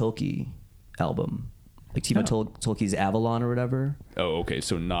Timo Tolkki album, like Timo Tolkki's Avalon or whatever. Oh, okay,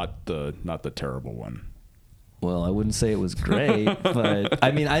 so not the terrible one. Well, I wouldn't say it was great, but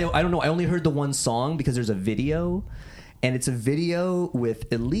I mean, I don't know. I only heard the one song because there's a video, and it's a video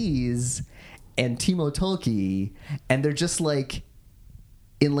with Elise and Timo Tolkki, and they're just like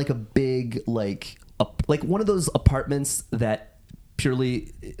in like a big like one of those apartments that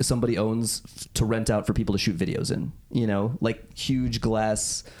purely somebody owns to rent out for people to shoot videos in. Like huge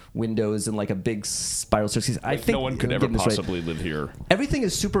glass windows and like a big spiral staircase. I think no one could ever possibly live here. Everything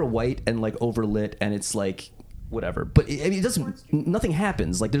is super white and like overlit, and it's like. Whatever, but it doesn't. Nothing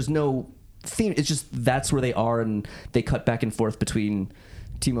happens. Like there's no theme. It's just that's where they are, and they cut back and forth between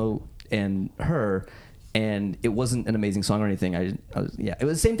Timo and her, and it wasn't an amazing song or anything. It was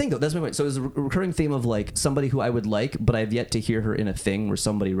the same thing though. That's my point. So it was a recurring theme of like somebody who I would like, but I've yet to hear her in a thing where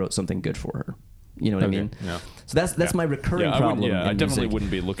somebody wrote something good for her. You know what I mean? Yeah. So that's my recurring problem. I definitely wouldn't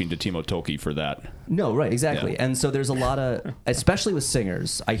be looking to Timo Tolkki for that. No, right, exactly. Yeah. And so there's a lot of, especially with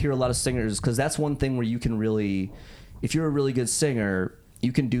singers, I hear a lot of singers, because that's one thing where you can really, if you're a really good singer,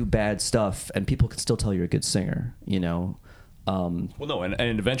 you can do bad stuff and people can still tell you're a good singer, Well, no,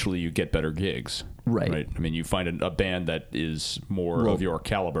 and eventually you get better gigs. Right. I mean, you find a band that is more of your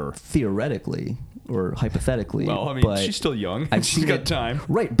caliber. Theoretically. Or hypothetically. Well, I mean, she's still young. She's got time.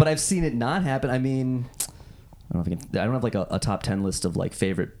 Right, but I've seen it not happen. I mean, I don't have like a top 10 list of like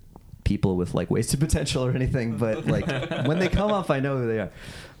favorite people with like wasted potential or anything, but like when they come up, I know who they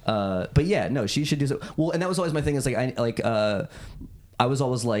are. But yeah, no, she should do so. Well, and that was always my thing. Is like I was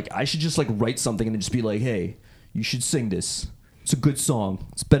always like, I should just like write something and then just be like, hey, you should sing this. It's a good song.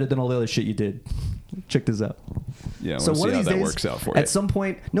 It's better than all the other shit you did. Check this out. Yeah, so one of these days, works out for at some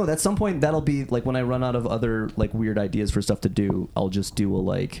point, that'll be like when I run out of other like weird ideas for stuff to do, I'll just do a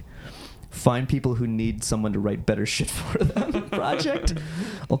like find people who need someone to write better shit for them project.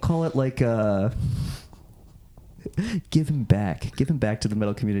 I'll call it like give him back to the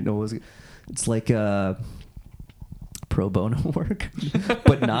metal community. No, it's like pro bono work,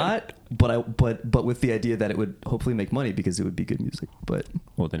 but with the idea that it would hopefully make money because it would be good music. But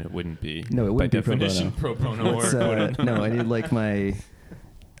then it wouldn't be. No, it wouldn't by be definition pro bono work. No, I need like my. I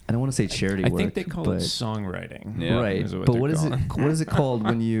don't want to say charity work. I think they call it songwriting. Yeah, right. But what is it? What is it called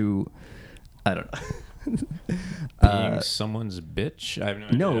when you? I don't know. Being someone's bitch. I have no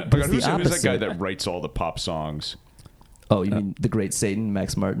idea. No, but who's that guy that writes all the pop songs? Oh, you mean the Great Satan,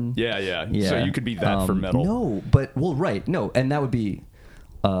 Max Martin? Yeah. So you could be that for metal. No, but right. No, and that would be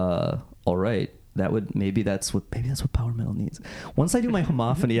all right. That would maybe that's what power metal needs. Once I do my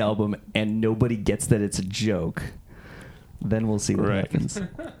homophony album and nobody gets that it's a joke, then we'll see what happens.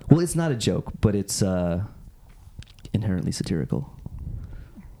 Well, it's not a joke, but it's inherently satirical.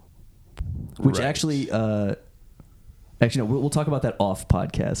 Which actually no, we'll talk about that off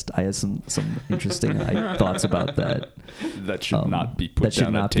podcast. I have some interesting thoughts about that. That should not be put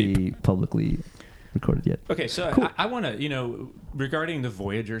down on tape. That should not be publicly recorded yet. Okay, so cool. I want to, regarding the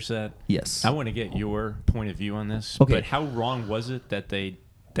Voyager set. Yes. I want to get your point of view on this. Okay. But how wrong was it that they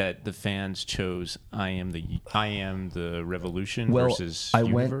that the fans chose I am the Revolution well, versus I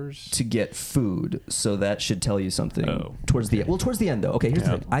Universe? went to get food, so that should tell you something. Towards the end, though. Okay, here's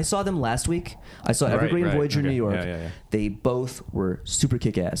the thing. I saw them last week. I saw Evergreen and Voyager in New York. Yeah. They both were super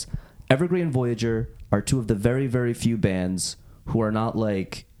kick-ass. Evergreen and Voyager are two of the very, very few bands who are not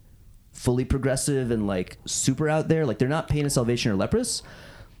like fully progressive and like super out there. Like they're not Pain and Salvation or Leprous,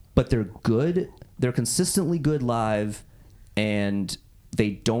 but they're good. They're consistently good live, and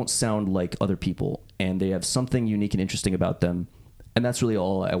they don't sound like other people, and they have something unique and interesting about them, and that's really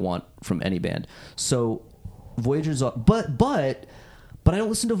all I want from any band. So Voyager's, but I don't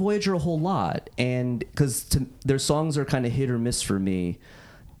listen to Voyager a whole lot, and because their songs are kind of hit or miss for me.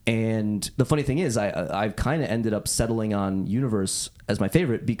 And the funny thing is, I've kind of ended up settling on Universe as my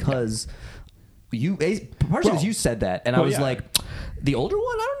favorite because because you said that, and I was like, the older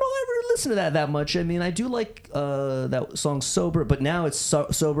one, I don't know, I ever listen to that much. I mean, I do like that song Sober, but now it's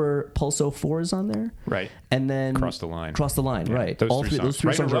Sober. Pulso 4 is on there, right? And then Cross the Line, yeah. Right? Those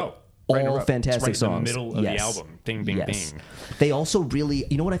three songs are all fantastic songs. In the middle of the album. Bing, bing, bing. They also really,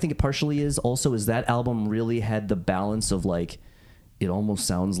 you know what I think it partially is also is that album really had the balance of like, it almost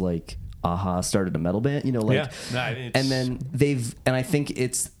sounds like Aha started a metal band, you know, like, and then and I think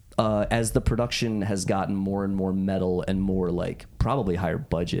it's, as the production has gotten more and more metal and more like probably higher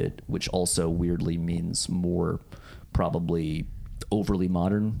budget, which also weirdly means more probably overly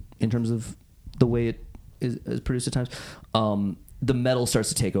modern in terms of the way it is produced at times, the metal starts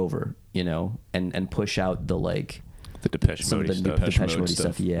to take over, you know, and push out the like the Depeche Mode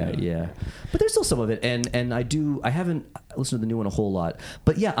stuff. Yeah. But there's still some of it, and I haven't listened to the new one a whole lot.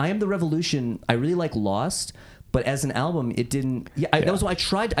 But yeah, I Am the Revolution. I really like Lost, but as an album, it didn't. That was what I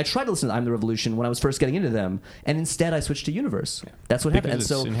tried. I tried to listen to I Am the Revolution when I was first getting into them, and instead I switched to Universe. That's what happened. And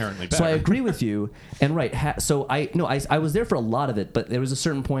so inherently better. So I agree with you. And so I was there for a lot of it, but there was a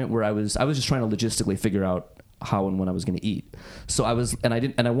certain point where I was just trying to logistically figure out how and when I was going to eat. So I was, and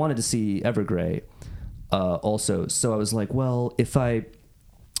I wanted to see Evergrey. Also, so I was like, well, if I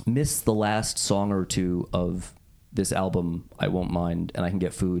miss the last song or two of this album, I won't mind, and I can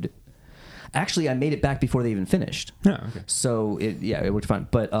get food. Actually, I made it back before they even finished. Yeah, okay. So it worked fine.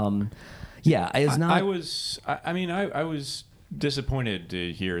 But it's not. I was disappointed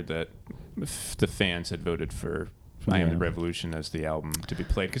to hear that the fans had voted for I Am the Revolution as the album to be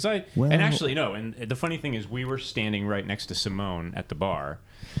played, because and the funny thing is, we were standing right next to Simone at the bar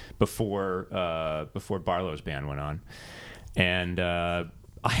before Barlow's band went on, and I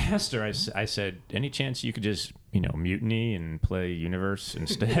asked her, I said, any chance you could just mutiny and play Universe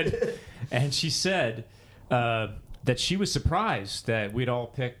instead? And she said that she was surprised that we'd all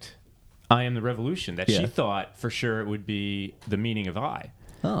picked I Am the Revolution, that she thought for sure it would be The Meaning of I.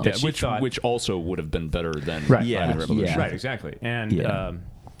 Oh. Which also would have been better than I Am the Revolution. Right, exactly. And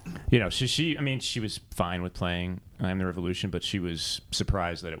she was fine with playing I Am the Revolution, but she was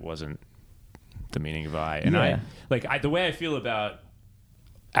surprised that it wasn't The Meaning of I. And the way I feel about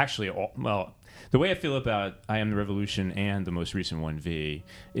the way I feel about I Am the Revolution and the most recent one, V,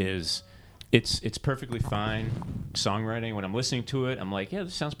 is it's perfectly fine songwriting. When I'm listening to it, I'm like, yeah,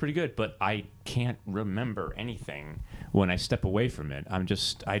 this sounds pretty good, but I can't remember anything when I step away from it.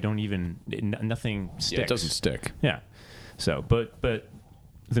 Nothing sticks. Yeah, it doesn't stick. Yeah. So, but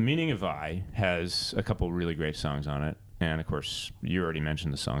The Meaning of I has a couple really great songs on it, and of course, you already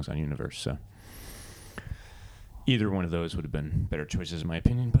mentioned the songs on Universe, so either one of those would have been better choices in my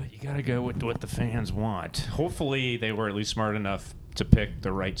opinion, but you gotta go with what the fans want. Hopefully they were at least smart enough to pick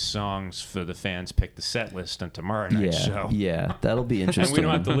the right songs for the fans pick the set list on tomorrow night's show. Yeah, that'll be interesting. And we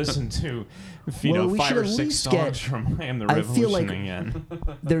don't have to listen to 5 or 6 songs from I Am the Revolution again.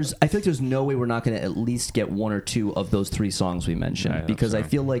 I feel like there's no way we're not going to at least get 1 or 2 of those 3 songs we mentioned, because I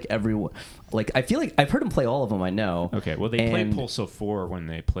feel like everyone, I feel like I've heard them play all of them. I know. Okay, well they played Pulso 4 when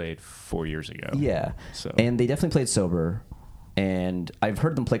they played 4 years ago. Yeah, and they definitely played Sober. And I've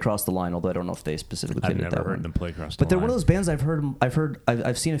heard them play Cross the Line, although I don't know if they specifically played it that way. I've never heard them play Cross the Line. But they're one of those bands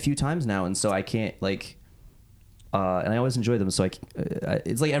I've seen a few times now, and so I can't and I always enjoy them. So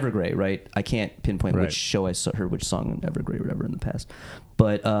it's like Evergrey, right? I can't pinpoint which show I heard which song in Evergrey or whatever in the past.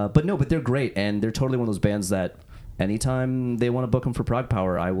 But they're great, and they're totally one of those bands that anytime they want to book them for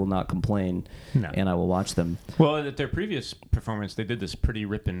ProgPower, I will not complain, and I will watch them. Well, at their previous performance, they did this pretty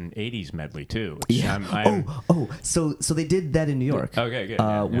ripping 80s medley, too. So they did that in New York. Okay,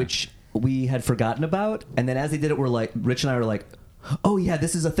 good. Which we had forgotten about, and then as they did it, Rich and I were like, oh yeah,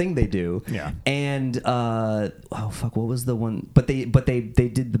 this is a thing they do. Yeah. And what was the one? But they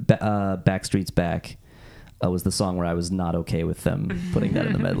did the Backstreet's Back. Was the song where I was not okay with them putting that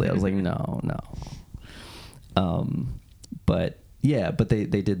in the medley. I was like, no. But Yeah, but they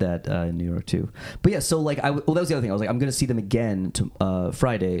did that in New York too. But yeah, so like that was the other thing. I was like, I'm gonna see them again to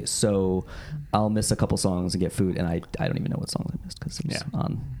Friday, so I'll miss a couple songs and get food, and I don't even know what songs I missed because it was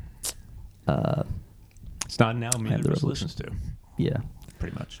on. It's not an album either of us listens to. Yeah,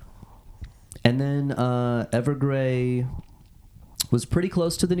 pretty much. And then Evergrey was pretty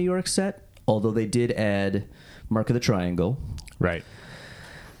close to the New York set, although they did add Mark of the Triangle. Right.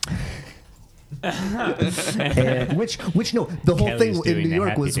 And which no, the whole Kelly's thing in New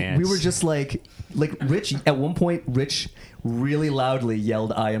York was dance. we were just like Rich at one point. Rich really loudly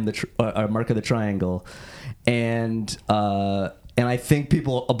yelled, "I am the Mark of the Triangle," and I think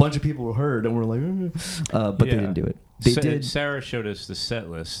a bunch of people heard and were like, but they didn't do it. They did. Sarah showed us the set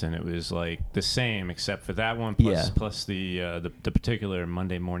list, and it was like the same except for that one. Plus the particular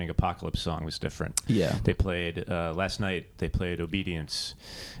Monday Morning Apocalypse song was different. Yeah, they played last night. They played Obedience,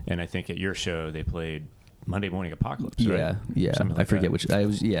 and I think at your show they played Monday Morning Apocalypse. Right? Yeah. Like I forget which. It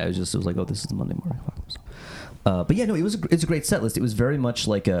was like, oh, this is the Monday Morning Apocalypse. But yeah, no, it's a great set list. It was very much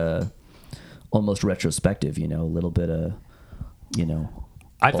like a almost retrospective. A little bit of,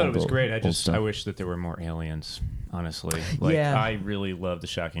 I thought it was great. I wish that there were more aliens. Honestly, I really love The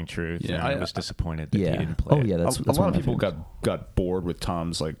Shocking Truth. Yeah, I was disappointed that he didn't play. Oh yeah, that's a lot of people got bored with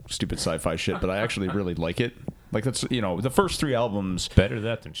Tom's like stupid sci-fi shit, but I actually really like it. Like that's the first 3 albums. Better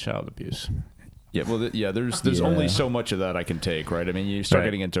that than Child Abuse. Yeah, well, there's only so much of that I can take, right? I mean, you start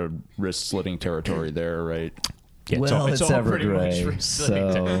getting into wrist-slitting territory there, right? Yeah, it's all pretty much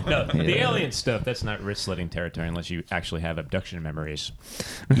wrist-slitting. The alien stuff, that's not wrist-slitting territory unless you actually have abduction memories.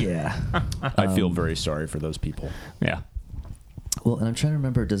 Yeah. I feel very sorry for those people. Yeah. Well, and I'm trying to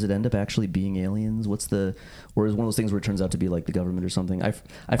remember, does it end up actually being aliens? Or is one of those things where it turns out to be like the government or something? I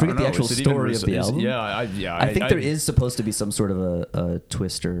forget the actual story of the album. I think there is supposed to be some sort of a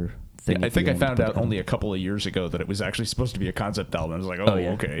twister thing. Yeah, I think I found out only a couple of years ago that it was actually supposed to be a concept album. I was like,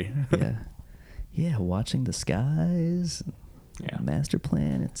 okay. Yeah. Yeah, Watching the Skies, Master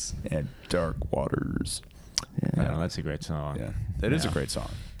Planets, and Dark Waters. Yeah, that's a great song. Yeah, it is a great song.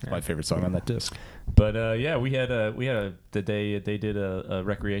 My favorite song on that disc. But we had the day they did a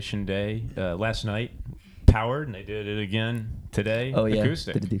recreation day last night, powered, and they did it again today. Oh yeah,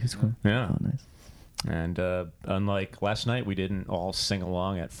 acoustic. They did the acoustic one. Yeah, oh nice. And unlike last night, we didn't all sing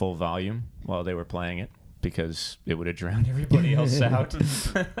along at full volume while they were playing it because it would have drowned everybody else out.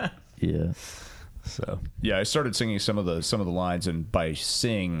 Yeah. So I started singing some of the lines, and by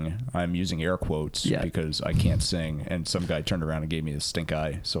sing I'm using air quotes because I can't sing. And some guy turned around and gave me a stink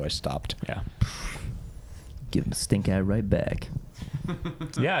eye, so I stopped. Yeah, give him a stink eye right back.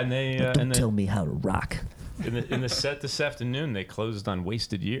 Yeah, and they don't tell me how to rock. In the set this afternoon, they closed on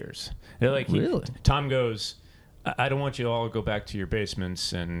Wasted Years. They're like, really? Tom goes, I don't want you all to go back to your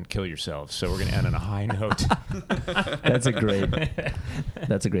basements and kill yourselves, so we're going to end on a high note. That's a great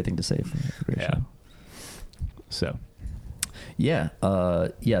thing to say. Show. So, they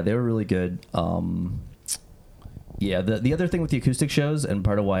were really good. The other thing with the acoustic shows, and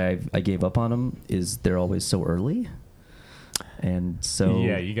part of why I gave up on them, is they're always so early, and so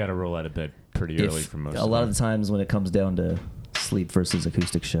you got to roll out of bed pretty early for most. A lot of the times when it comes down to sleep versus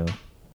acoustic show,